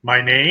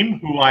 my name,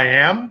 who I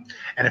am,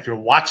 and if you're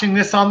watching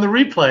this on the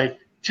replay,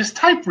 just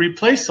type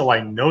replay so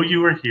I know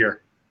you are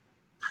here.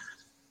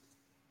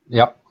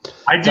 Yep.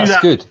 I do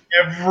that good.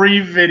 Every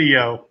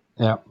video.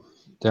 Yeah.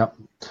 Yeah.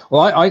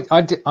 Well,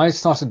 I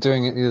started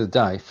doing it the other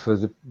day for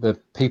the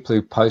people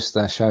who post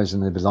their shows in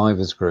the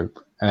Belivers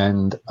group,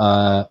 and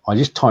I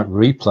just typed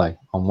replay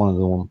on one of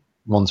the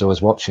ones I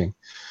was watching,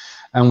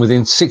 and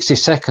within 60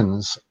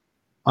 seconds,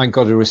 I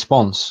got a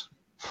response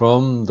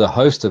from the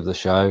host of the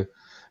show,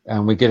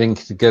 and we're getting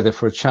together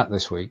for a chat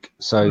this week.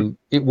 So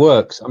it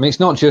works. I mean, it's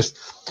not just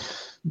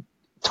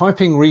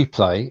typing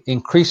replay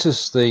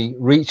increases the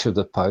reach of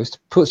the post,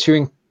 puts you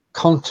in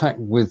contact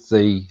with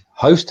the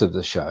host of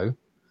the show.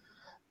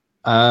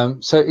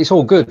 So it's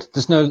all good.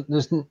 There's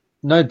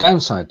no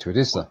downside to it,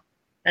 is there?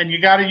 And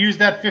you got to use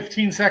that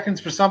 15 seconds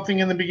for something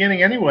in the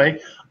beginning anyway.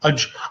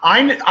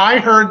 I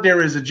heard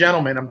there is a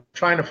gentleman, I'm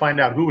trying to find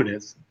out who it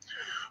is,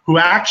 who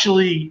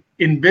actually,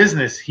 in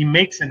business, he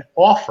makes an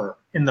offer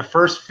in the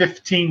first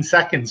 15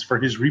 seconds for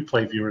his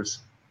replay viewers.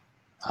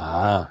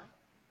 Ah,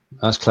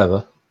 that's clever.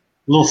 A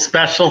little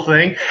special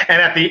thing.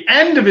 And at the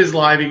end of his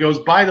live, he goes,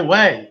 by the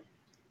way,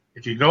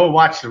 if you go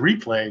watch the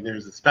replay,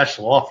 there's a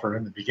special offer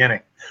in the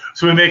beginning.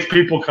 So it makes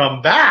people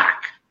come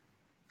back.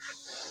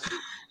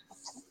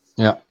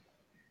 Yeah,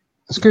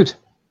 that's good.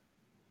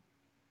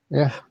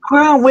 Yeah.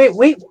 Well,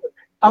 we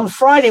on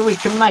Friday we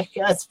can make.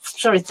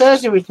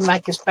 Thursday we can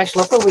make a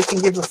special offer. We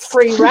can give a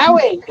free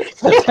rowing.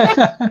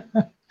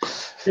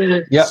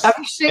 Yeah. Have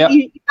you seen?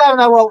 You don't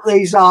know what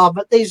these are,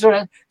 but these are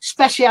a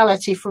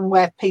speciality from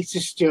where Peter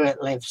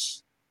Stewart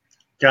lives.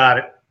 Got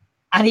it.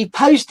 And he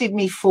posted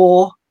me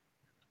 4,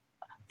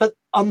 but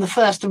on the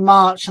 1st of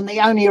March, and they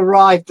only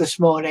arrived this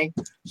morning.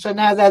 So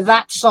now they're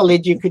that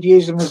solid you could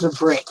use them as a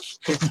brick.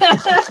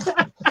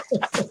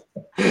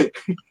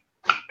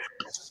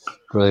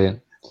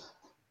 Brilliant.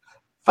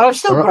 But I'm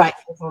still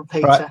grateful for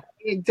Peter. Right.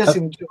 He does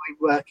enjoy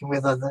working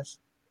with others.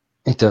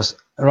 It does.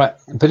 Right.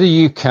 A bit of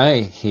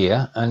UK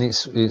here, and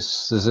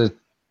there's a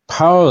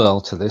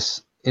parallel to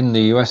this in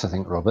the US, I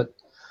think, Robert.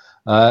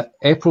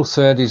 April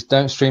 3rd is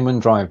Don't Stream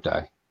and Drive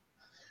Day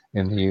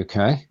in the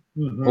UK,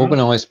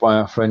 organised by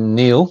our friend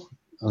Neil,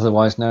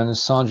 otherwise known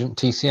as Sergeant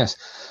TCS.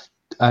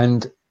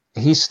 And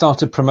he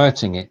started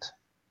promoting it.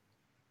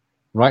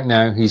 Right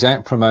now, he's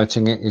out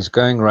promoting it. He's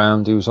going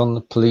around. He was on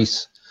the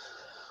police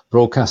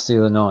broadcast the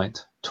other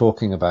night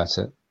talking about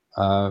it.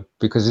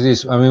 Because it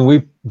is, I mean,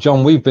 we've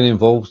been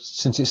involved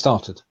since it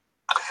started.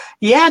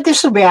 Yeah,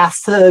 this will be our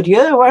 3rd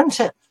year, won't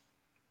it?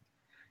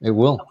 It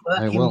will.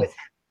 It will.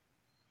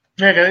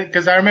 Yeah,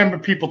 because I remember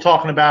people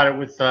talking about it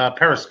with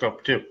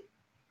Periscope too.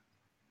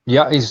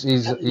 Yeah,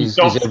 he's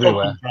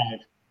everywhere.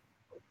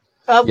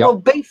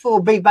 Well,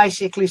 B4B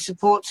basically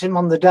supports him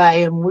on the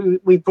day, and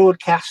we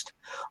broadcast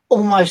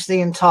almost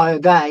the entire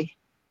day,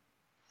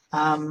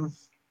 and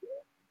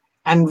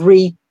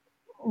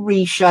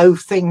re-show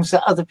things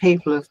that other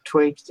people have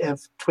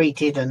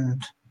tweeted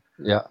and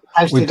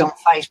posted on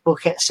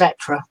Facebook,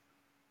 etc.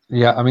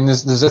 Yeah, I mean,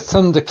 there's a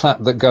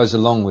thunderclap that goes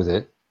along with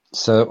it.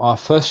 So our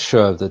first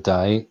show of the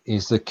day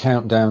is the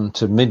countdown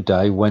to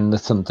midday when the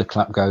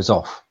thunderclap goes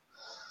off.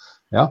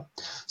 Yeah,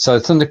 so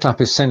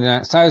thunderclap is sending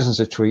out thousands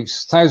of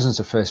tweets, thousands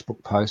of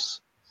Facebook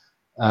posts,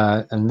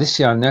 and this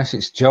year I noticed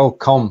it's Joel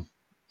Com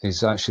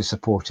is actually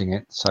supporting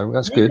it, so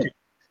that's good.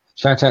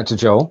 Shout out to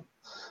Joel.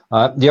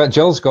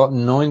 Joel's got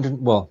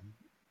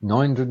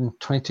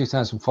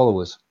 922,000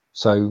 followers.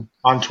 So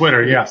on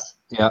Twitter, yes.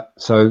 Yeah.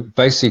 So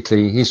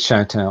basically, his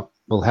shout out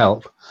will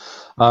help.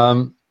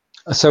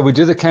 So we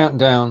do the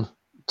countdown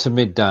to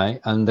midday,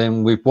 and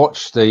then we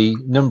watch the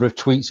number of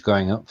tweets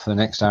going up for the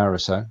next hour or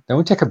so. Then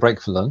we take a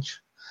break for lunch,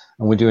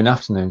 and we do an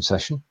afternoon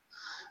session,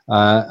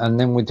 and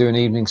then we do an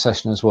evening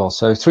session as well.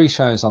 So 3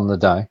 shows on the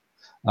day,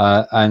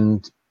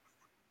 and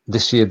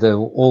this year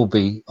they'll all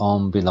be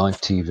on Belive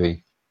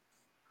TV.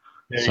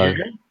 So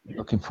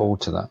looking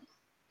forward to that.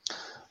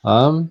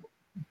 So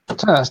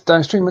that's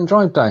Downstream and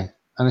Drive Day.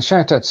 And a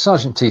shout out to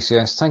Sergeant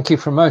TCS. Thank you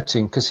for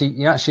promoting, because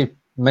he actually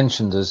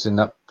mentioned us in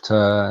that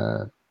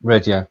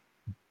radio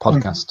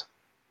podcast.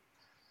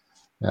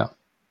 Yeah.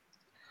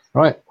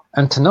 Right.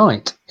 And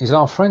tonight is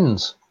our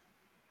friends,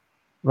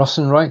 Ross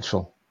and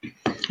Rachel.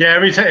 Yeah,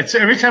 every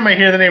time I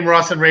hear the name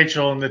Ross and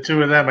Rachel and the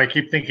two of them, I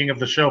keep thinking of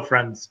the show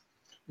Friends.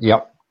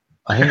 Yep.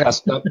 I think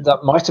that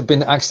might have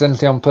been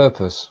accidentally on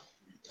purpose.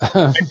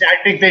 I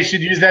think they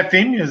should use that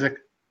theme music.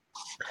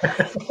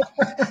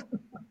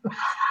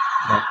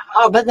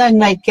 Oh, but then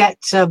they get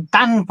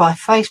banned by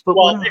Facebook.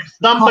 Well, if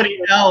somebody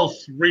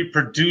else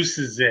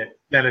reproduces it,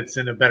 then it's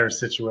in a better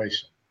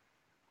situation.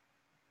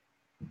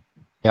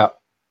 Yeah.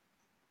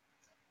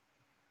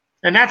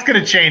 And that's going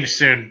to change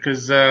soon,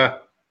 because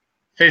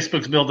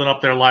Facebook's building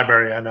up their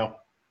library, I know.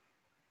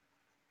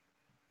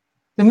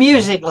 The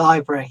music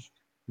library.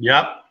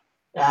 Yep.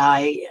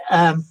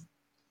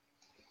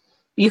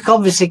 You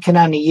obviously can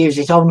only use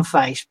it on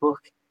Facebook.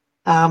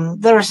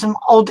 There are some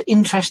odd,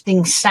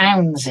 interesting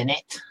sounds in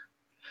it,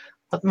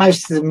 but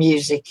most of the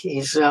music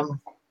is...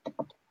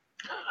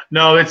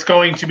 No, it's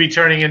going to be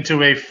turning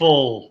into a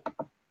full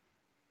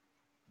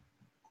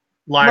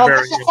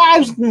library. Well,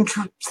 there's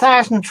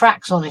 1,000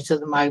 tracks on it at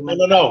the moment.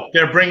 No.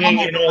 They're bringing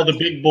in all the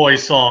big boy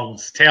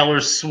songs,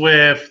 Taylor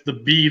Swift, the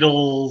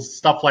Beatles,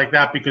 stuff like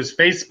that, because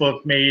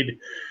Facebook made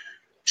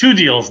 2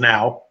 deals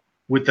now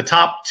with the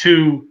top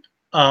 2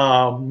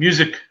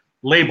 music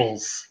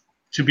labels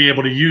to be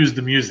able to use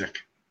the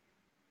music.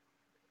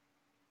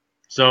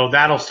 So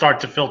that'll start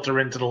to filter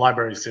into the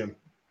library soon.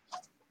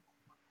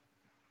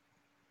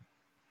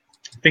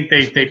 I think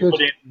they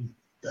put in,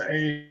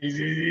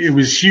 it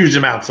was huge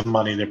amounts of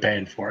money they're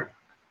paying for it.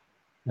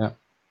 Yeah.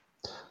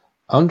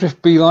 I wonder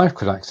if Belive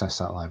could access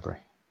that library.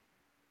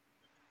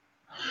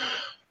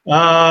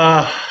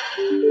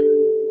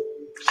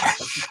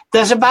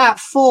 There's about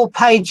 4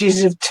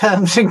 pages of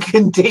terms and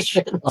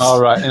conditions. All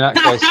right. In that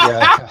case,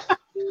 yeah.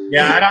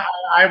 Yeah,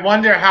 I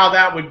wonder how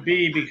that would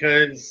be,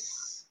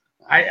 because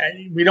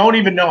we don't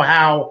even know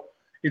how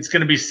it's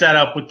going to be set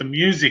up with the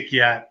music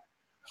yet,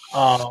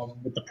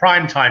 with the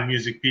primetime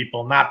music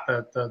people, not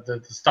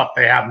the stuff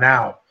they have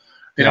now.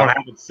 They don't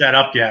have it set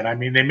up yet. I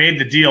mean, they made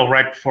the deal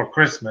right before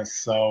Christmas,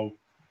 so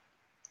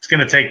it's going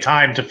to take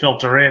time to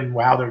filter in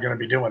how they're going to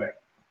be doing it.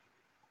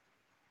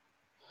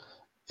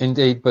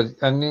 Indeed, but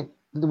the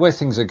way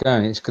things are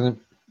going, it's going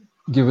to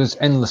give us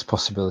endless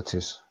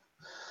possibilities.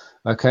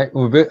 Okay,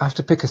 we'll have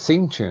to pick a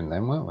theme tune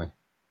then, won't we?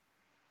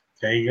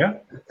 There you go.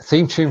 A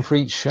theme tune for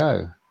each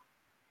show.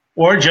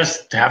 Or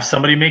just have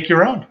somebody make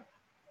your own.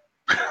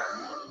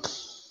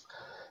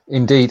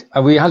 Indeed.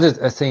 We had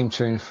a theme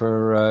tune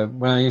for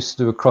when I used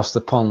to do Across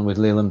the Pond with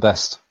Leland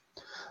Best.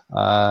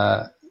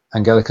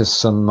 Angelica's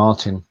son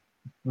Martin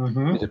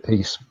did a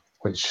piece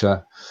which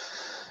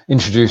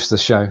introduced the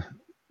show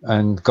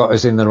and got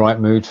us in the right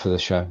mood for the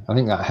show. I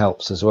think that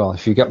helps as well.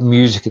 If you get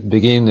music at the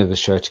beginning of the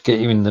show to get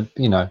you in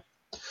the,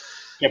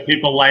 get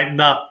people lightened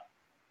up.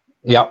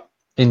 Yeah,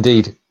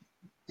 indeed.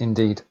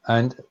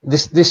 And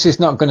this is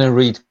not going to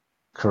read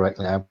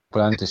correctly now,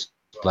 but I'm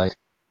displayed.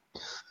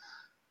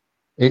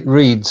 It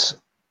reads,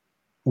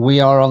 "We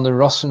are on the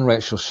Ross and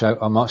Rachel show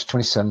on March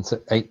 27th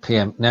at 8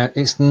 p.m. Now,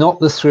 it's not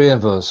the three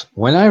of us.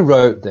 When I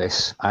wrote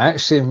this, I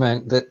actually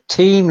meant that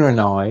Tina and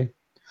I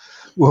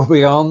will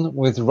be on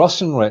with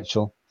Ross and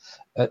Rachel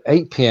at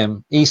 8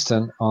 p.m.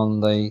 Eastern on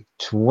the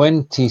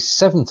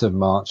 27th of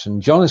March.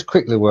 And John has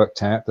quickly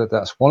worked out that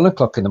that's 1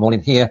 o'clock in the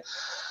morning here.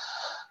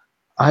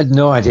 I had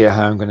no idea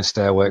how I'm going to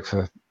stay awake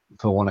for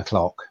 1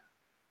 o'clock.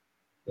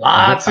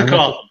 Lots of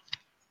coffee.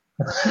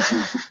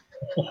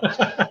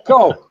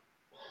 Go.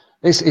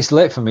 It's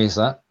late for me, is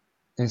that?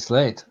 It's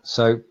late.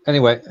 So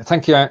anyway,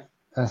 thank you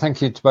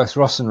to both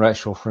Ross and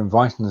Rachel for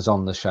inviting us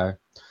on the show.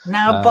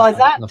 Now, by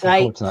that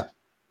date,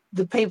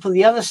 the people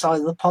the other side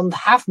of the pond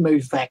have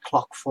moved their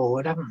clock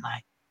forward, haven't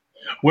they?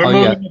 We're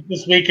moving it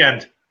this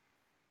weekend.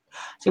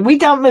 So we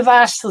don't move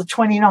ours till the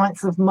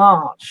 29th of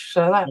March.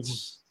 So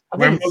that's...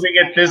 We're moving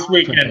it this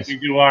weekend. We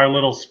do our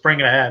little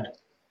spring ahead.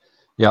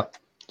 Yeah.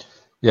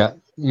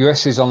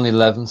 US is on the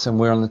 11th and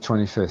we're on the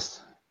 25th.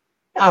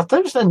 Oh,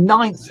 that was the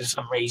 9th for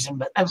some reason.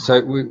 But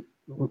so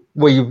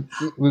we've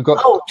got...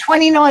 Oh,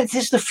 29th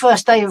is the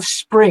first day of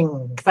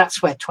spring.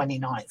 That's where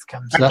 29th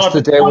comes in. That's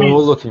the day we're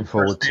all looking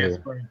forward to.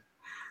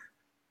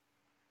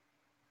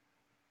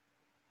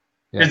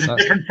 Yeah, is it a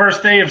different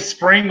first day of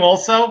spring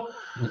also?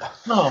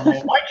 Oh,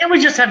 man. Why can't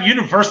we just have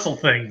universal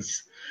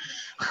things?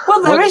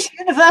 Well, there is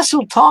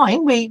universal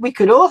time. We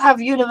could all have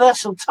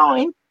universal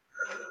time.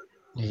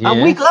 Yeah.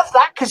 And we'd love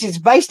that because it's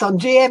based on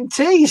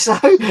GMT. So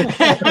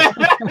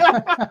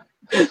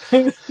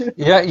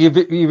yeah, you'd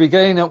be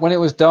getting up when it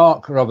was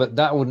dark, Robert.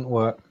 That wouldn't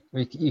work.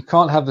 You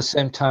can't have the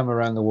same time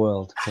around the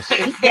world.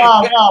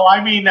 No,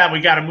 I mean that we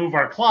got to move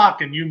our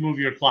clock, and you move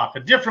your clock a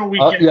different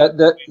weekend.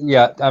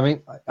 I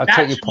mean, I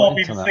take your point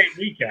be the on same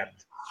weekend.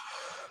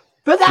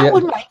 But that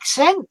would make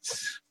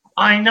sense.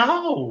 I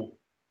know.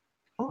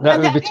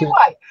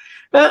 Anyway,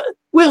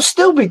 we'll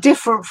still be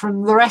different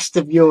from the rest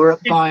of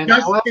Europe by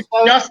now. It's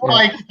just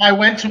like I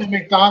went to a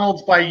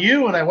McDonald's by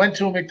you, and I went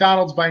to a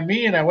McDonald's by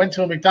me, and I went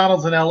to a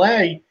McDonald's in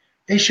LA.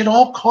 They should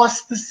all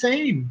cost the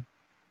same.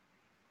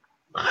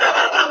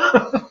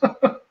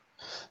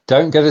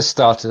 Don't get us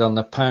started on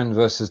the pound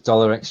versus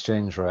dollar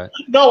exchange rate.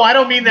 No, I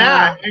don't mean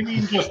that. I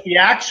mean just the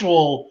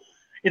actual.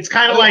 It's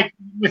kind of like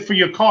for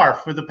your car,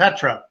 for the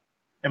Petra.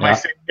 Am I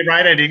saying it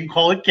right? I didn't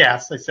call it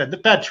gas. I said the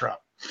Petra.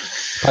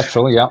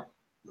 Petrol, yeah.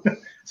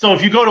 So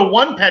if you go to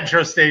one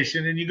petrol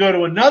station and you go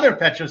to another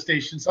petrol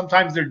station,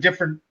 sometimes they're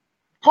different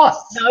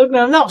costs.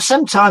 No, not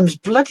sometimes.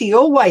 Bloody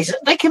always.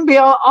 They can be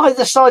on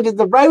either side of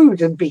the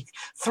road and be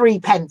 3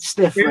 pence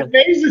different.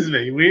 It amazes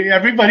me.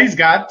 Everybody's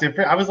got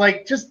different. I was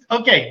like,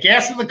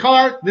 gas in the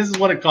car, this is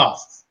what it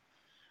costs.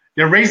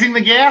 They're raising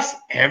the gas,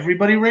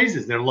 everybody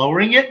raises. They're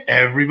lowering it,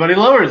 everybody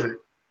lowers it. It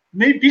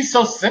may be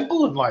so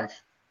simple in life.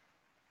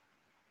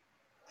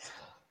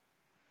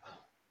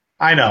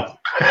 I know.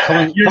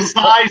 Your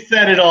size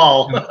said it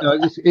all.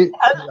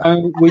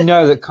 We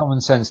know that common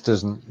sense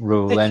doesn't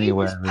rule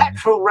anywhere. The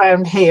petrol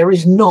round here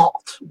is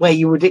not where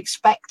you would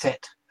expect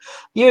it.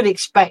 You'd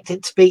expect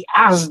it to be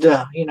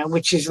Asda,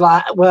 which is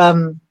like,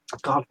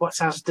 God,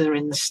 what's Asda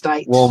in the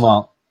States?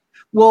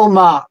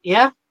 Walmart,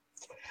 yeah.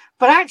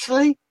 But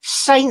actually,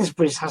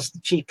 Sainsbury's has the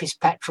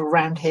cheapest petrol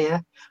round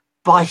here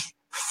by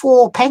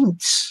 4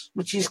 pence,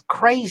 which is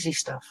crazy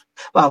stuff.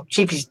 Well,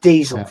 cheapest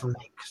diesel for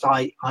me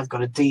because I've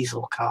got a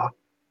diesel car.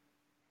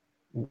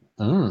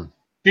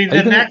 See,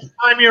 the next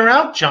time you're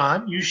out,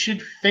 John, you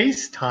should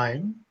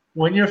FaceTime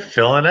when you're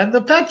filling in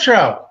the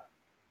petrol.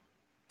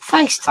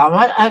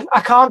 FaceTime?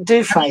 I can't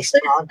do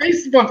FaceTime.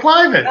 Facebook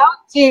Live it. I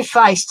can't do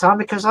FaceTime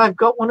because I've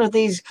got one of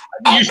these.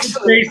 You should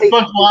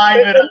Facebook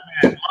Live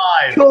it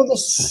live.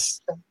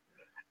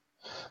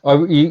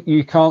 Oh,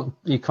 you can't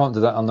do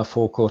that on the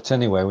forecourt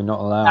anyway. We're not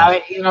allowed. No,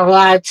 you're not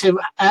allowed to.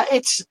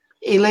 It's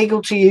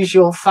illegal to use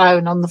your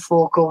phone on the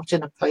forecourt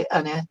in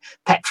a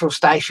petrol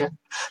station.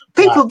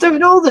 People do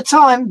it all the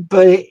time,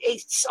 but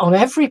it's on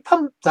every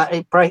pump that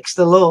it breaks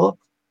the law.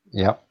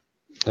 Yeah.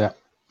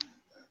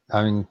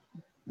 I mean,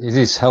 it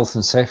is health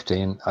and safety,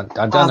 and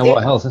I don't know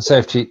what health and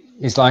safety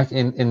is like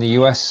in the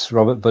US,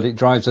 Robert, but it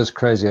drives us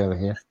crazy over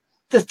here.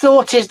 The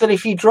thought is that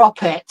if you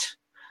drop it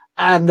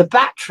and the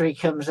battery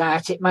comes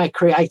out, it may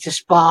create a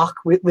spark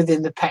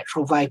within the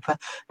petrol vapor.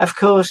 Of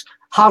course,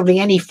 hardly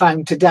any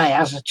phone today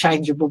has a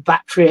changeable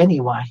battery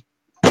anyway.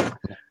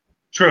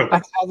 True.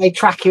 That's how they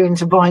track you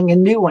into buying a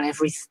new one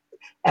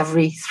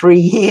every 3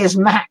 years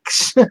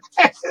max. All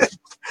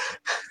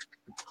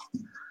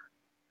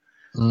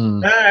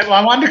right, well,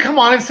 I wanted to come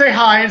on and say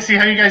hi and see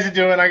how you guys are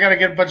doing. I got to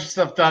get a bunch of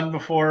stuff done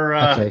before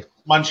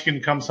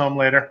Munchkin comes home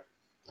later.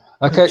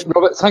 Okay,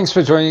 Robert, thanks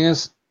for joining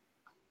us,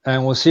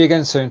 and we'll see you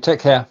again soon. Take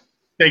care.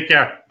 Take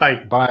care.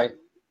 Bye. Bye.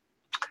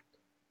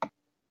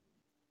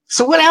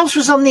 So what else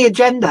was on the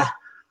agenda?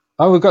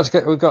 Oh, we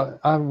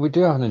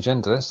do have an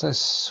agenda. Let's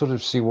sort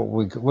of see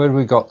where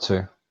we got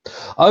to.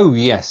 Oh,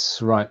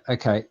 yes, right.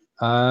 Okay.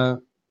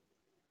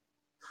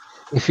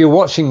 If you're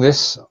watching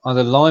this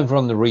either live or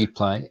on the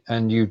replay,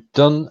 and you've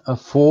done a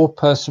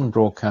 4-person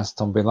broadcast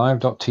on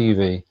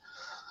Belive.tv,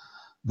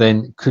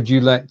 then could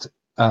you let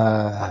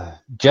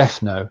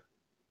Jeff know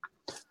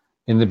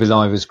in the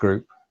Belivers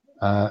group,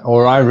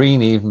 or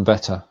Irene even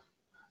better,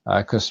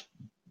 because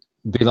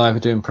Belive are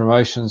doing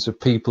promotions of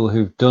people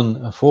who've done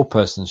a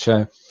 4-person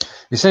show.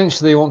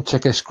 Essentially, they want to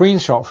take a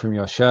screenshot from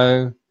your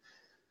show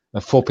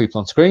of 4 people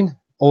on screen,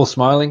 all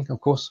smiling,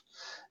 of course,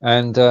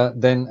 and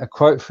then a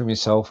quote from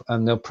yourself,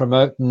 and they'll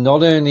promote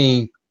not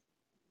only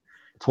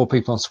 4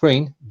 people on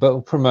screen, but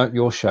will promote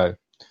your show.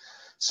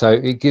 So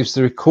it gives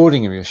the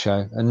recording of your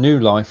show a new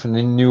life and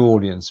a new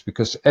audience,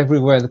 because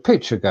everywhere the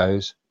picture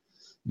goes,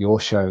 your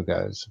show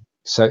goes.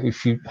 So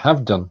if you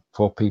have done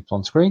 4 people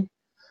on screen,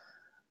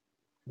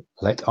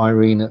 let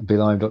Irene at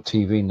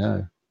Belive.tv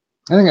know.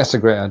 I think that's a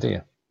great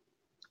idea.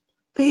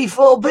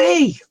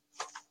 B4B.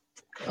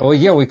 Oh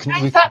yeah, we can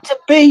Change that to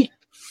B4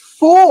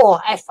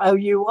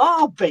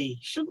 FOURB,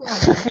 shouldn't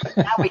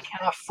we? Now we can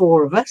have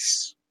 4 of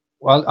us.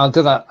 Well, I'll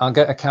do that. I'll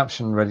get a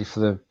caption ready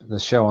for the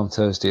show on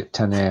Thursday at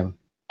 10 a.m.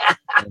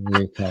 in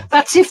the UK.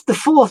 That's if the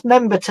 4th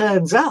member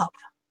turns up.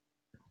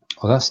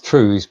 Well, that's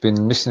true. He's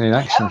been missing in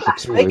action for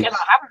 2 weeks. And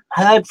I haven't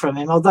heard from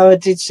him, although I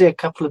did see a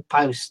couple of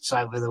posts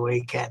over the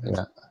weekend.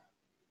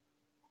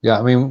 Yeah.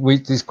 I mean,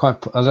 he's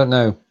quite. I don't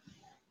know.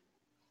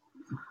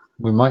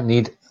 We might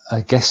need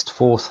a guest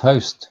 4th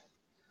host,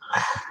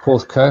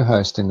 4th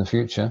co-host in the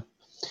future.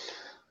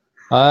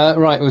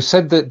 Right. We've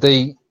said that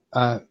the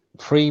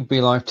free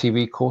Belive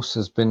TV course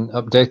has been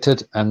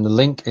updated, and the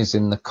link is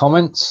in the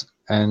comments.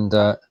 And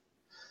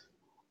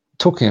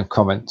talking of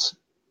comments,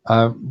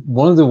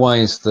 one of the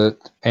ways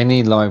that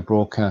any live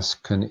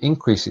broadcast can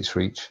increase its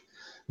reach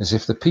is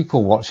if the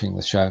people watching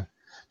the show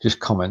just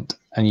comment,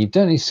 and you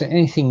don't need to say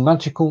anything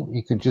magical.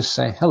 You could just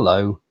say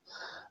hello,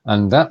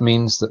 and that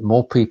means that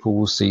more people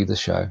will see the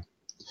show.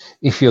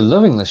 If you're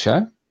loving the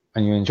show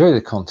and you enjoy the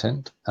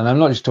content, and I'm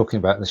not just talking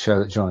about the show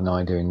that John and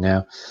I are doing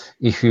now,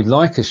 if you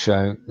like a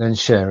show, then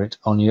share it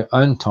on your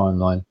own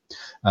timeline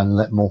and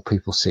let more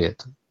people see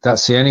it.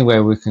 That's the only way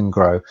we can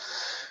grow.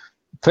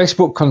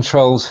 Facebook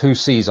controls who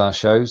sees our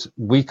shows.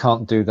 We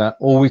can't do that.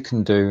 All we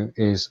can do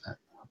is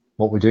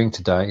what we're doing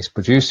today, is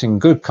producing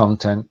good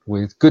content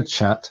with good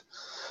chat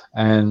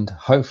and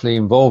hopefully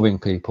involving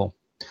people.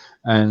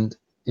 And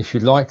if you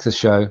like the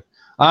show,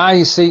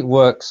 you see, it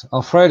works.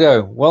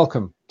 Alfredo,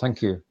 welcome.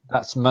 Thank you.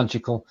 That's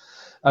magical.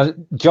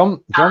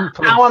 John,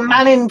 our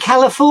man in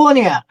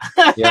California.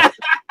 Yeah.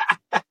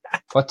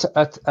 But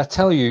I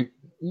tell you,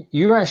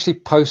 you actually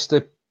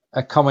posted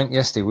a comment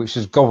yesterday, which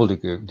was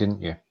gobbledygook,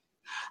 didn't you?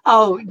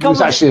 Oh, it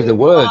was actually the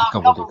word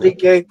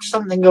gobbledygook,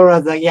 something or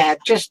other. Yeah,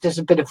 just as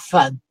a bit of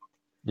fun.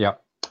 Yeah.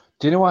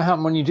 Do you know what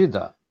happened when you did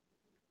that?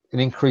 It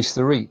increased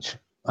the reach.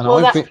 And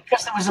well, that's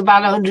because there was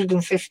about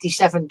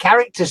 157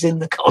 characters in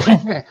the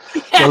comment.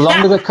 the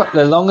longer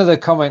the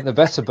comment, the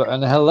better. But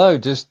and hello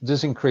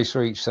does increase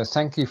reach. So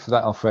thank you for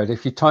that, Alfred.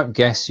 If you type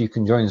guess, you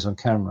can join us on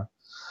camera.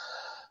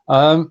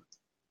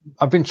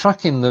 I've been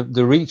tracking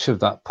the reach of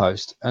that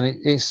post, and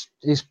it's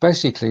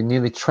basically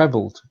nearly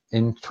trebled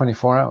in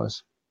 24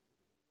 hours.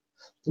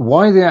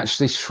 Why they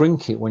actually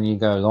shrink it when you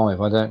go live,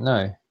 I don't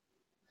know.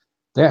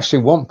 They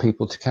actually want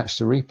people to catch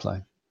the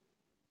replay.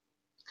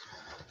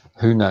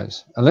 Who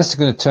knows? Unless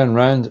they're going to turn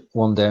around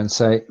one day and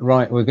say,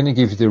 right, we're going to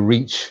give you the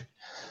reach,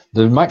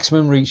 the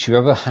maximum reach you've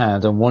ever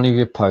had on one of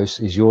your posts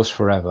is yours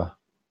forever.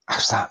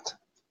 How's that?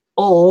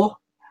 Or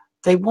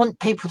they want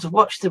people to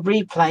watch the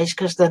replays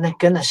because then they're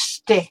going to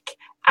stick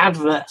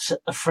adverts at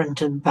the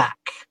front and back.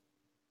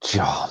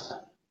 John,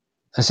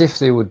 as if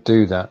they would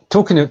do that.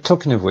 Talking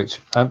of which,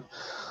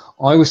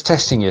 I was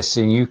testing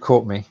yesterday and you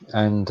caught me,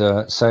 and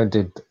so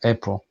did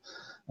April.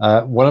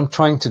 What I'm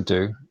trying to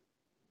do,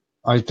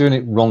 I was doing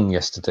it wrong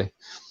yesterday,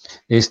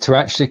 is to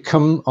actually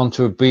come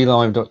onto a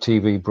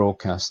Belive.tv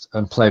broadcast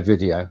and play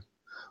video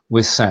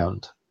with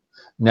sound.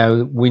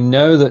 Now, we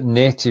know that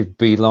native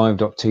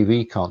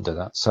Belive.tv can't do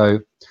that. So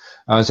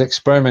I was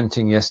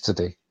experimenting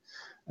yesterday,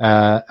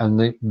 and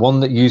the one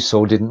that you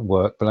saw didn't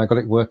work, but I got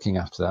it working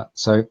after that.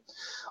 So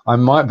I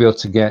might be able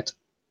to get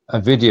a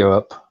video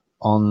up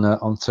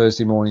on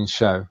Thursday morning's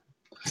show.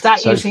 Is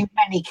that using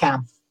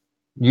Manycam?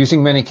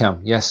 Using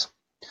Manycam, yes.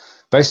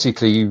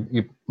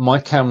 Basically, my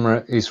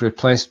camera is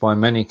replaced by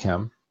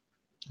Manycam,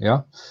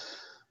 a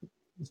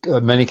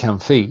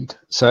Manycam feed.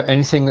 So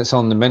anything that's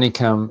on the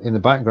Manycam in the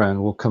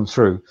background will come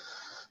through.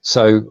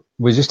 So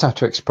we just have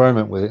to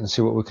experiment with it and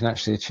see what we can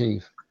actually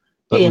achieve.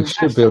 But we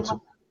should be able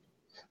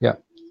to,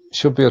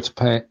 should be able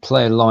to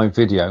play a live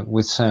video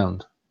with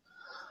sound.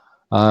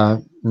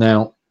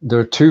 Now, there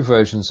are three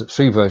versions of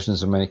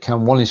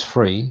Minicam. One is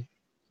free,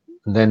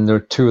 and then there are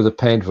two of the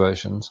paid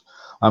versions.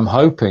 I'm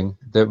hoping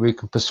that we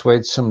can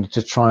persuade somebody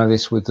to try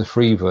this with the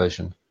free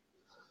version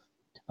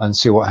and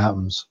see what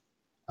happens.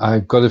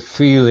 I've got a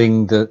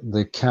feeling that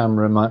the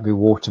camera might be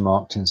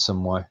watermarked in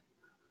some way.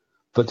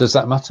 But does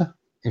that matter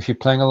if you're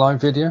playing a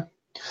live video?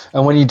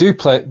 And when you do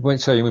play,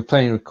 so you're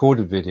playing a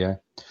recorded video,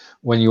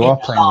 when you are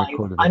playing a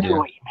recorded video. I know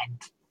what you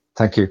meant.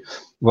 Thank you.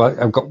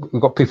 Well,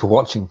 we've got people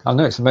watching. I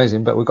know it's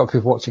amazing, but we've got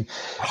people watching.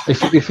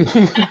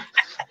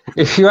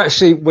 If you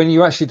actually, when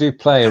you actually do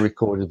play a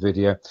recorded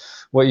video,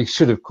 what you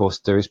should, of course,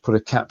 do is put a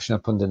caption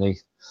up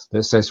underneath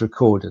that says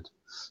recorded.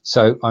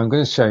 So I'm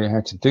going to show you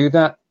how to do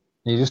that.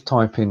 You just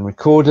type in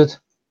recorded.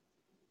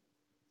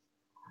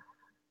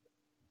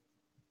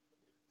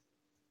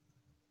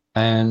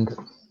 And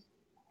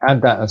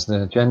add that as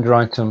the agenda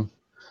item.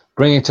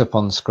 Bring it up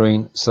on the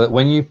screen so that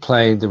when you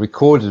play the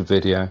recorded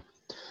video,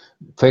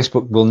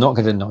 Facebook will not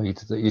get annoyed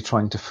that you're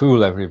trying to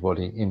fool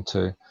everybody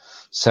into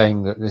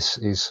saying that this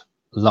is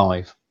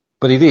live.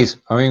 But it is.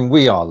 I mean,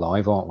 we are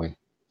live, aren't we?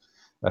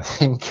 I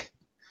think.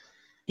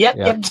 Yep,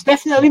 it's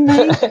definitely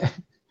me.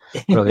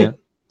 Brilliant.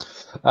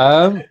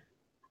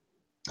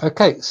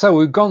 Okay, so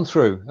we've gone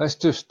through. Let's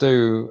just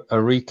do a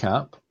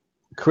recap.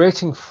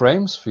 Creating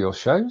frames for your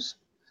shows,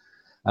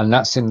 and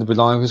that's in the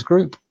Belivers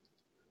group.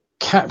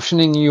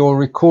 Captioning your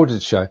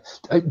recorded show.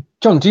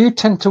 John, do you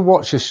tend to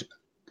watch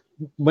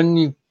when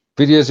you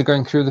videos are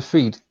going through the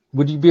feed?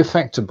 Would you be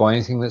affected by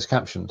anything that's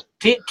captioned?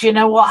 Do you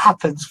know what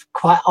happens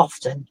quite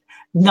often?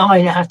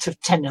 9 out of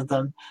 10 of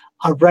them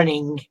are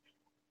running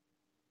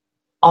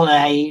on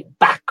a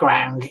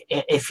background.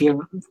 If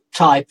you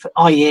type,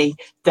 i.e.,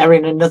 they're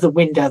in another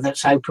window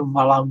that's open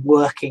while I'm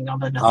working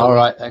on another. All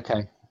right.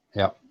 Okay.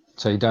 Yeah.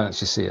 So you don't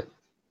actually see it.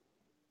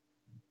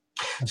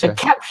 Okay. So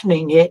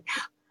captioning it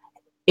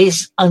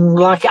is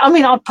unlike. I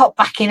mean, I'll pop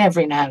back in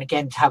every now and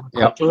again to have a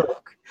quick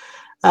look.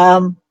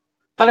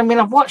 But I mean,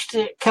 I've watched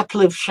a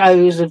couple of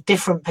shows of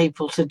different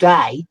people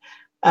today,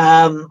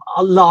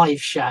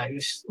 live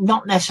shows,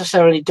 not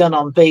necessarily done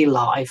on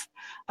BLive.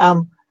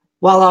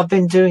 While I've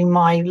been doing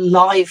my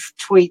live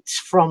tweets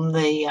from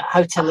the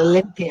Hotel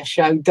Olympia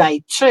show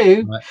day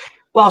 2, right,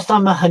 whilst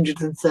I'm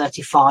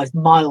 135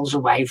 miles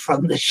away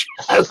from the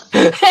show.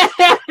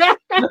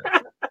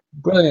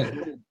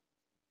 Brilliant.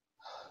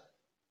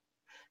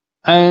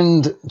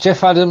 And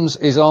Jeff Adams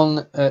is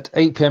on at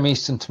 8 p.m.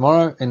 Eastern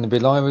tomorrow in the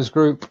Belivers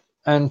group.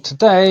 And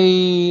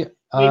today... we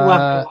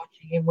won't be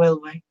watching him, will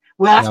we?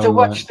 We'll have to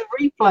watch the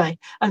replay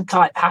and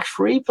type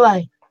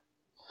 #replay.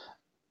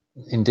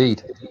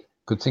 Indeed.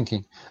 Good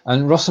thinking.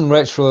 And Ross and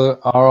Rachel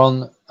are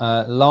on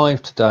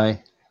live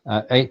today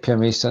at 8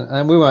 p.m. Eastern.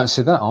 And we won't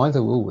see that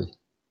either, will we?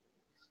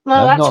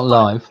 No, that's not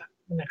live.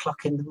 7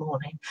 o'clock in the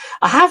morning.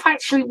 I have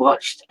actually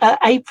watched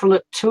April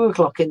at 2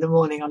 o'clock in the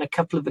morning on a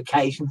couple of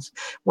occasions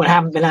when I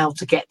haven't been able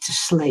to get to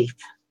sleep.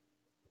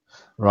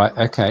 Right,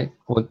 okay.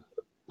 Well,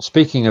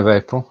 speaking of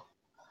April,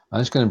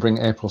 I'm just going to bring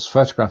April's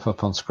photograph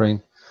up on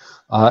screen.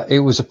 It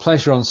was a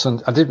pleasure on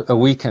Sunday. I did a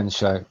weekend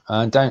show.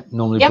 I don't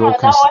normally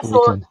broadcast the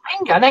weekend.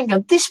 Hang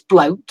on. This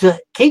bloke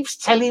keeps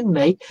telling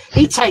me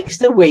he takes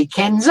the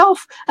weekends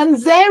off, and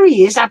there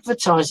he is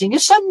advertising a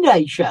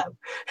Sunday show.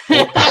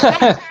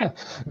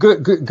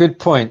 Good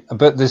point.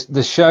 But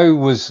the show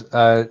was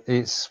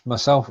it's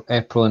myself,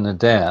 April, and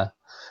Adair,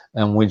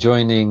 and we're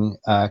joining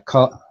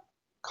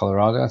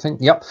Colorado, I think.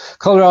 Yep,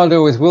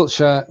 Colorado with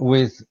Wiltshire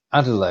with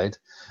Adelaide.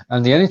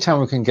 And the only time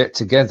we can get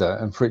together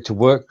and for it to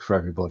work for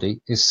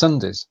everybody is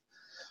Sundays,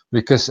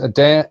 because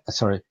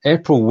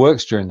April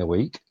works during the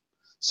week,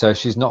 so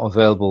she's not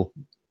available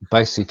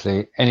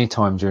basically any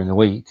time during the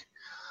week.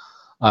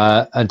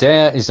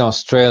 Adair is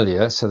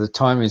Australia, so the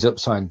time is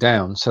upside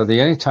down. So the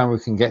only time we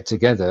can get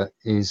together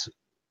is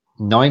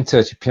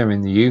 9:30 p.m.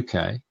 in the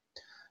UK,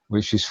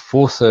 which is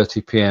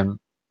 4:30 p.m.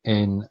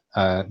 in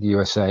the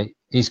USA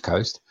East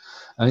Coast.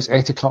 And it's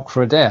 8 o'clock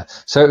for Adair.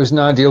 So it was an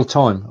ideal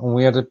time. And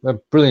we had a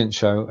brilliant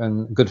show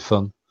and good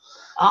fun.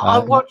 I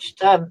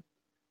watched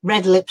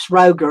Red Lips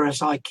Roger,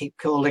 as I keep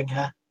calling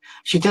her.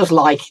 She does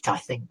like it, I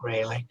think,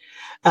 really.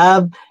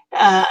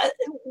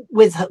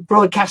 With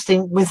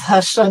broadcasting with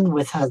her son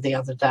with her the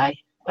other day.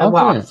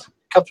 A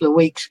couple of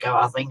weeks ago,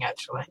 I think,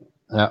 actually.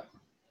 Yeah.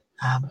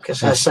 Because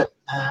her son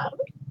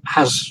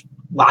has,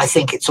 I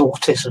think it's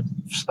autism.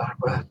 So,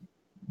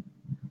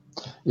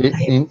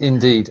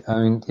 indeed. I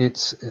mean,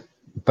 it's...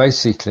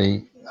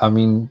 Basically, I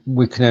mean,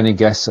 we can only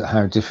guess at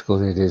how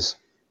difficult it is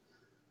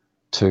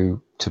to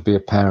be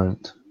a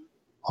parent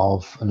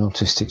of an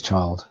autistic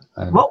child.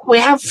 Well, we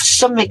have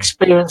some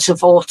experience of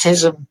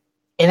autism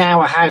in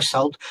our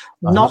household,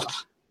 not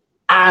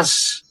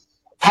as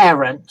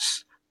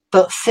parents,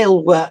 but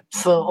Phil worked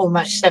for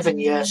almost 7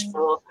 years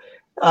for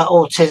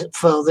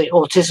the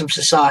Autism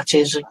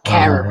Society as a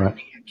carer in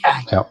the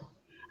UK. Yep.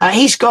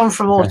 He's gone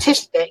from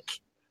autistic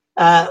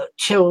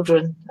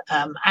children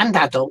and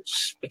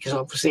adults, because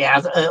obviously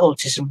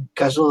autism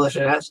goes all the way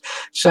through.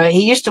 So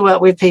he used to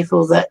work with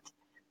people that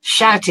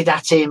shouted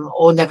at him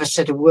or never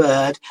said a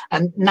word.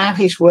 And now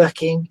he's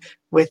working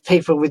with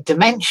people with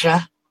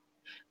dementia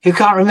who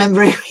can't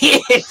remember who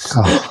he is,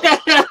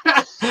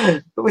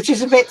 which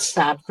is a bit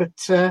sad. But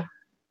dear.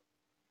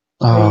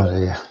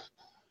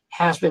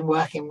 Has been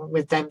working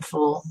with them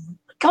for,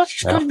 God,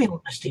 it's got to be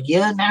almost a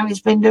year now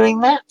he's been doing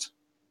that.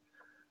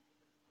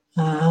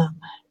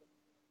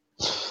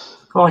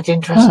 Quite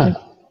interesting.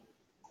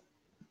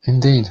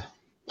 Indeed.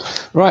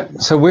 Right,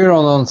 so we're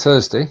on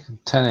Thursday,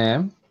 10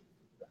 a.m.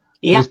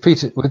 with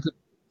Peter, with the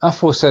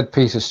aforesaid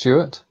Peter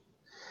Stewart,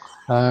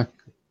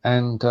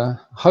 and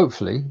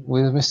hopefully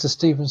with Mr.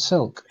 Stephen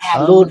Silk.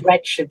 Yeah, Lord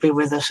Red should be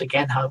with us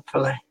again,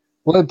 hopefully.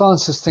 Well, it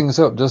balances things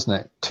up, doesn't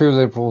it? 2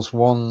 Liberals,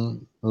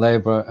 1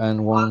 Labour,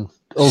 and 1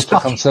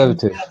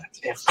 ultra-conservative.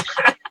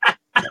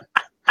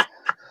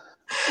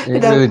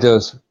 It really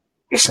does.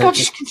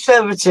 Scottish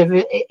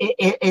Conservative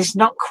is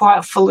not quite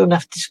a full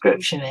enough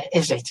description,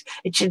 is it?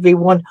 It should be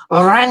one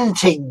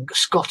ranting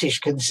Scottish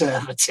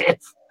Conservative.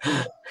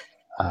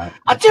 I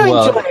do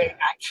enjoy it,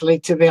 actually,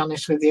 to be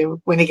honest with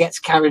you, when he gets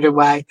carried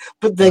away.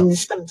 But then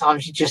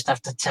sometimes you just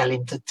have to tell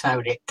him to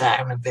tone it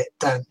down a bit,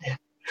 don't you?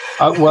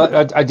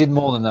 I did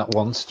more than that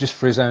once, just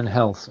for his own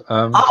health.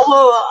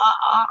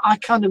 I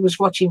kind of was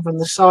watching from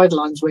the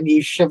sidelines when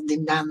you shoved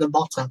him down the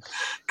bottom.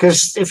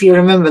 Because if you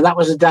remember, that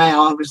was a day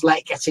I was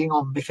late getting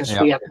on because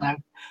we had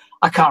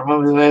I can't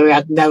remember whether we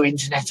had no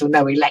internet or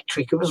no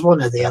electric. It was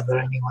one or the other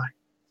anyway.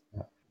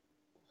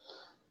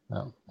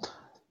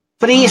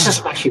 But he is a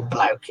smashing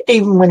bloke.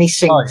 Even when he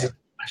sings, he's a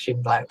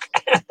smashing bloke.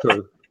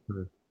 True.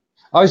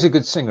 He's a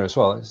good singer as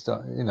well. It's,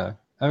 I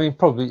mean,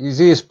 probably his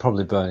ears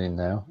probably burning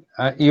now.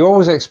 You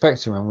always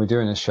expect him when we're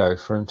doing a show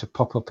for him to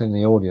pop up in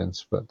the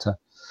audience, but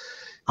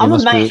I'm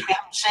amazed we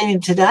haven't seen him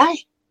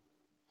today.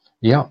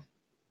 Yeah.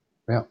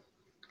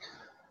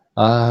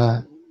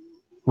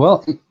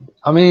 Well,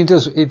 I mean,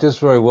 he does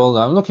very well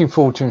now. I'm looking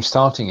forward to him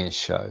starting his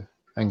show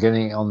and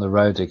getting it on the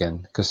road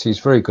again because he's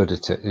very good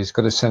at it. He's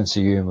got a sense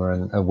of humour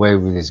and a way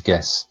with his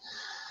guests,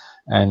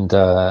 and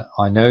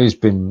I know he's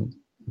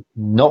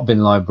not been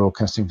live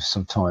broadcasting for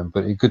some time,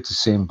 but it's good to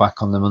see him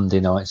back on the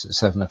Monday nights at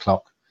 7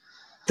 o'clock.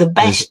 The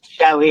best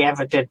show he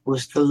ever did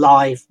was the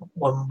live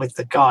one with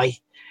the guy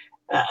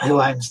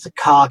who owns the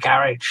car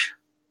garage.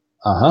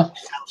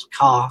 Sells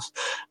cars.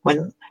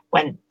 When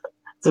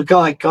the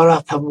guy got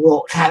up and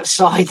walked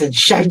outside and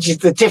showed you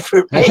the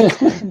different vehicles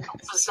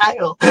for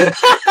sale. I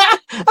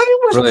mean,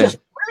 it was just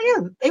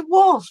brilliant. It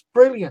was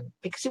brilliant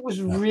because it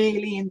was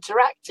really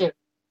interactive.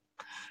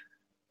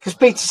 Because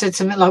Peter said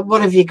something like,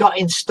 "What have you got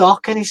in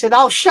stock?" And he said,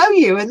 "I'll show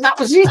you." And that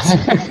was it.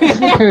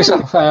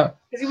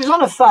 Because he was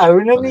on a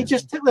phone and he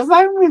just took the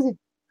phone with him.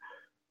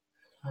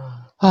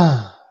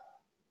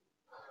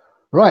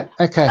 Right,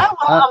 okay. Oh,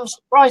 well, I'm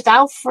surprised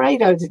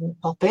Alfredo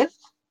didn't pop in.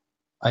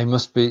 I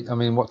must be, I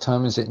mean, what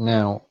time is it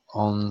now?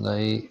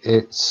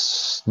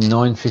 It's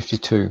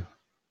 9:52.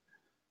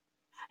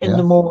 In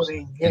the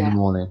morning, In the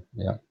morning,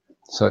 yeah.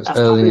 So it's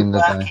early in the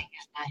day.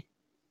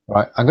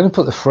 Right, I'm going to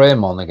put the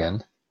frame on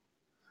again.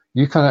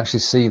 You can't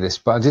actually see this,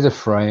 but I did a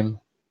frame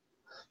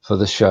for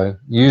the show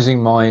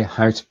using my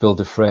how to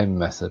build a frame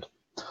method.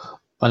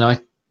 And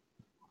I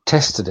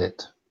tested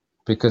it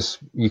because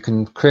you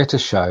can create a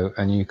show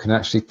and you can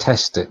actually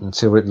test it and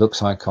see what it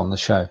looks like on the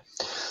show.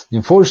 The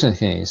unfortunate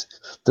thing is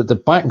that the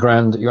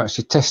background that you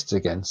actually test it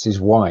against is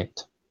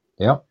white.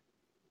 Yeah.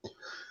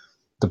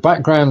 The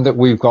background that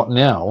we've got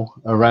now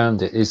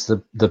around it is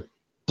the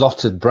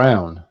blotted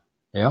brown.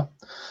 Yeah.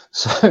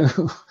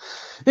 So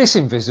it's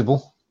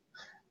invisible.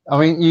 I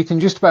mean, you can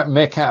just about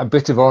make out a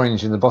bit of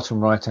orange in the bottom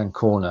right-hand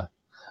corner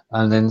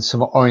and then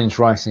some orange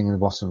writing in the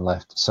bottom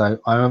left. So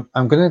I'm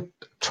going to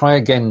try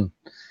again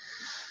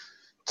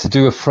to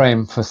do a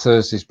frame for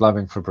Thursday's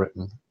Blabbing for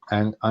Britain,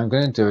 and I'm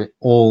going to do it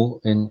all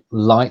in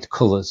light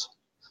colours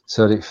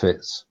so that it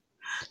fits.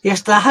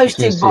 Yes, the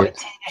hosting by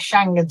Tina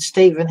Shang and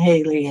Stephen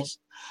Healey is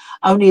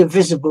only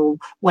visible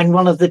when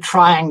one of the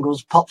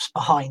triangles pops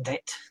behind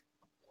it.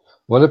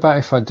 What about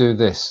if I do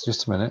this?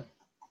 Just a minute.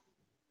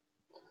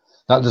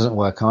 That doesn't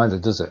work either,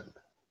 does it?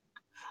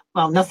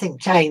 Well, nothing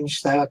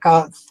changed, though.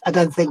 I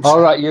don't think so. All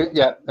right,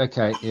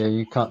 okay,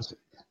 you can't.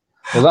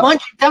 Well,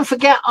 mind you, don't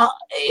forget,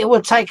 it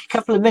will take a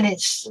couple of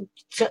minutes,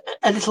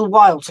 a little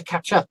while to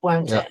catch up,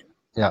 won't it?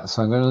 Yeah,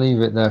 so I'm going to leave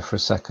it there for a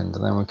second,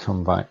 and then we'll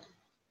come back.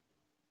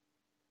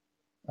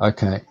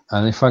 Okay,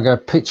 and if I go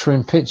picture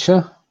in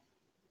picture,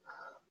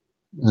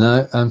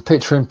 no, and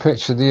picture in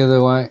picture the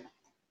other way,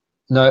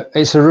 no,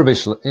 it's a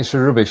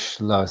rubbish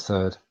lower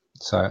third.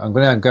 So I'm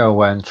going to go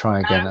away and try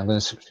again. I'm going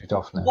to switch it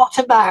off now. What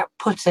about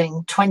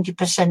putting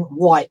 20%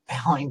 white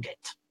behind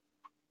it?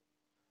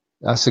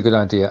 That's a good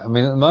idea. I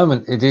mean, at the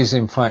moment, it is,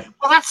 in fact,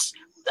 that's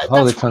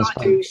what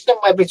I do,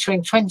 somewhere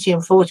between 20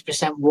 and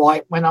 40%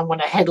 white when I want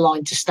a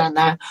headline to stand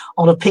out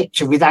on a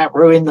picture without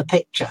ruining the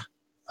picture.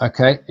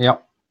 Okay, yeah.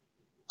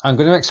 I'm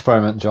going to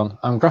experiment, John.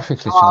 I'm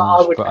graphically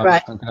challenged, but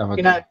I'm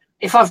going to have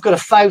if I've got a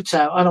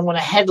photo and I want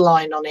a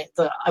headline on it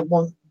that I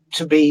want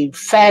to be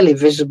fairly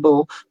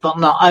visible but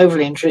not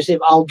overly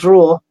intrusive, I'll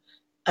draw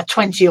a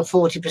 20 or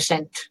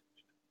 40%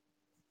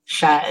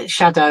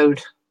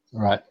 shadowed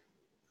Right.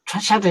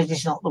 Shadowed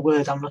is not the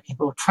word I'm looking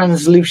for.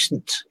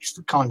 Translucent is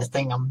the kind of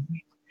thing I'm.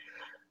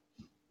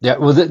 Yeah,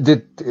 well,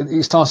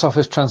 it starts off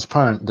as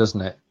transparent,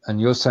 doesn't it?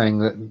 And you're saying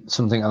that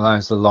something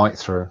allows the light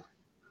through.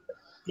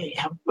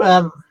 Yeah.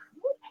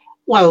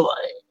 Well,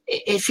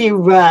 if you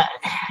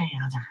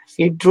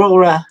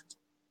draw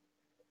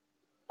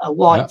a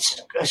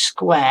white a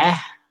square.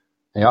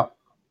 Yeah.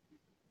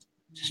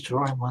 Just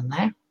drawing one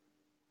there.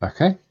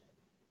 Okay.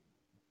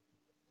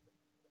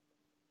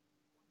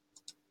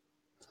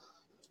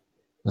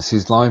 This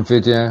is live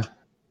video.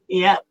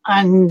 Yeah,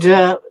 and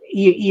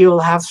you'll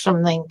have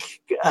something.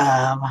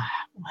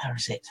 Where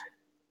is it?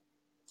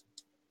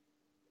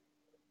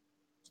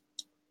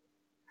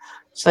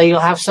 So you'll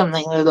have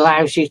something that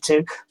allows you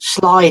to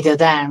slide her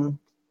down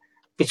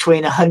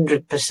between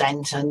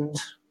 100% and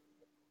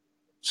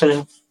sort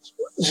of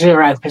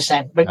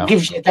 0%, but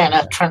gives you then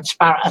a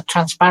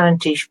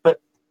transparentish, but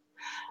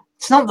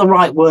it's not the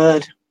right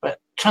word, but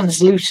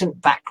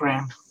translucent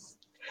background.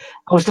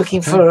 I was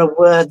looking for a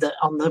word that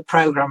on the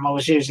program I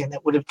was using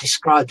that would have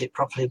described it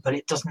properly, but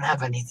it doesn't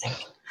have anything.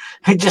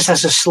 It just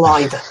has a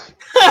slider.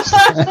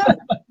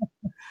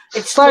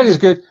 Slider is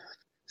good.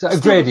 So a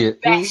gradient.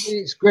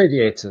 It's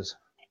gradiators.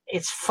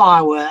 It's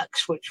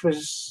Fireworks, which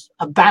was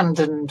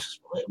abandoned,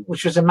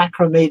 which was a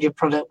Macromedia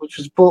product, which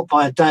was bought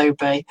by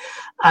Adobe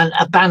and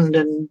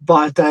abandoned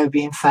by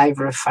Adobe in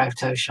favour of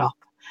Photoshop.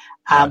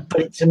 But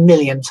it's a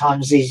million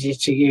times easier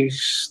to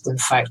use than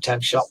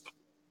Photoshop.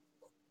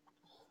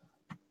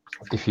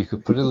 If you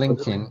could put a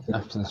link in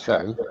after the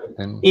show,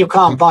 then you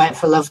can't buy it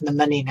for love nor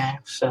money now.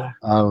 So.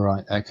 Oh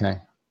right, okay.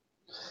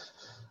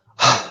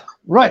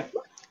 Right.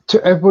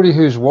 To everybody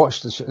who's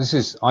watched the show,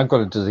 I've got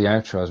to do the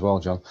outro as well,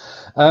 John.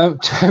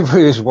 To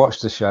everybody who's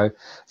watched the show,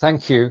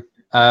 thank you,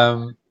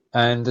 and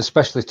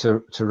especially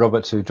to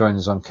Robert who joined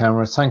us on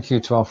camera. Thank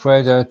you to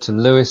Alfredo, to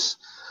Lewis,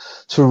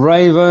 to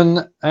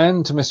Raven,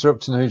 and to Mr.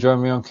 Upton who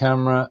joined me on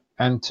camera,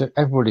 and to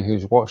everybody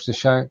who's watched the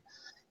show.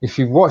 If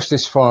you've watched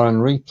this far on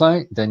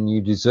replay, then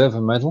you deserve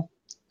a medal,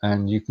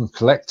 and you can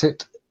collect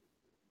it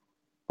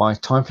by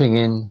typing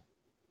in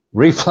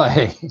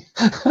replay.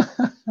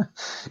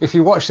 If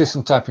you watch this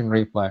and type in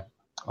replay,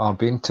 I'll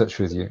be in touch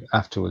with you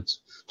afterwards.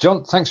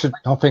 John, thanks for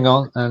hopping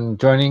on and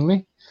joining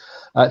me.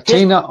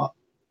 Tina,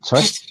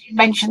 sorry? Just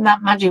mention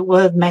that magic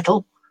word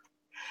medal.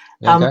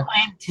 I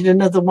emptied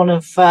another one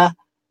of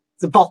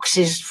the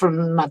boxes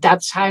from my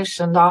dad's house,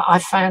 and I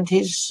found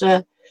his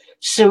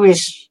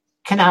Suez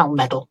Canal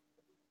medal.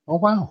 Oh,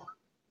 wow.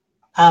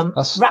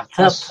 Wrapped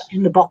up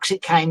in the box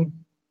it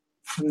came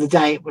from the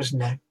day it was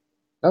new.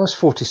 That was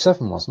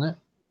 47, wasn't it?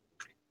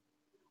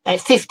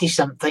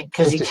 50-something,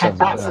 because he came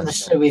back from the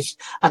Suez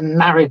and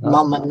married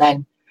Mum, and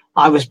then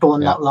I was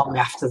born not long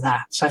after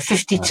that. So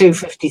 52,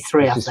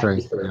 53, I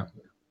think. Yeah.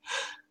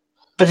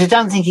 But I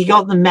don't think he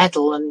got the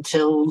medal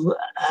until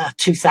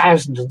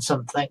 2000 and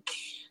something.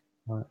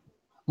 Right.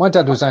 My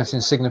dad was out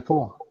in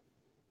Singapore.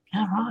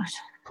 Yeah, right.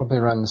 Probably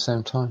around the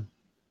same time.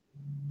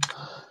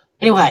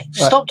 Anyway,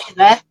 stopped you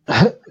there.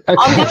 Okay.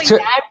 I'm going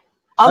now.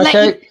 I'll let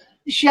you do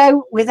the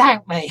show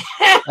without me.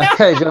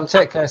 Okay, John,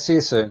 take care. See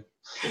you soon.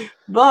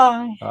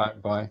 Bye. All right,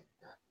 bye.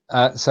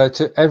 So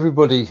to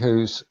everybody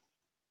who's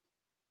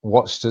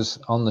watched us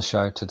on the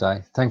show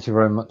today, thank you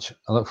very much.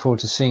 I look forward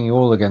to seeing you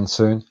all again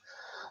soon.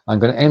 I'm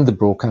going to end the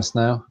broadcast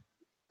now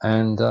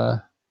and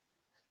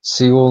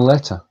see you all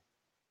later.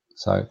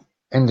 So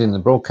ending the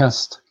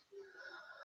broadcast.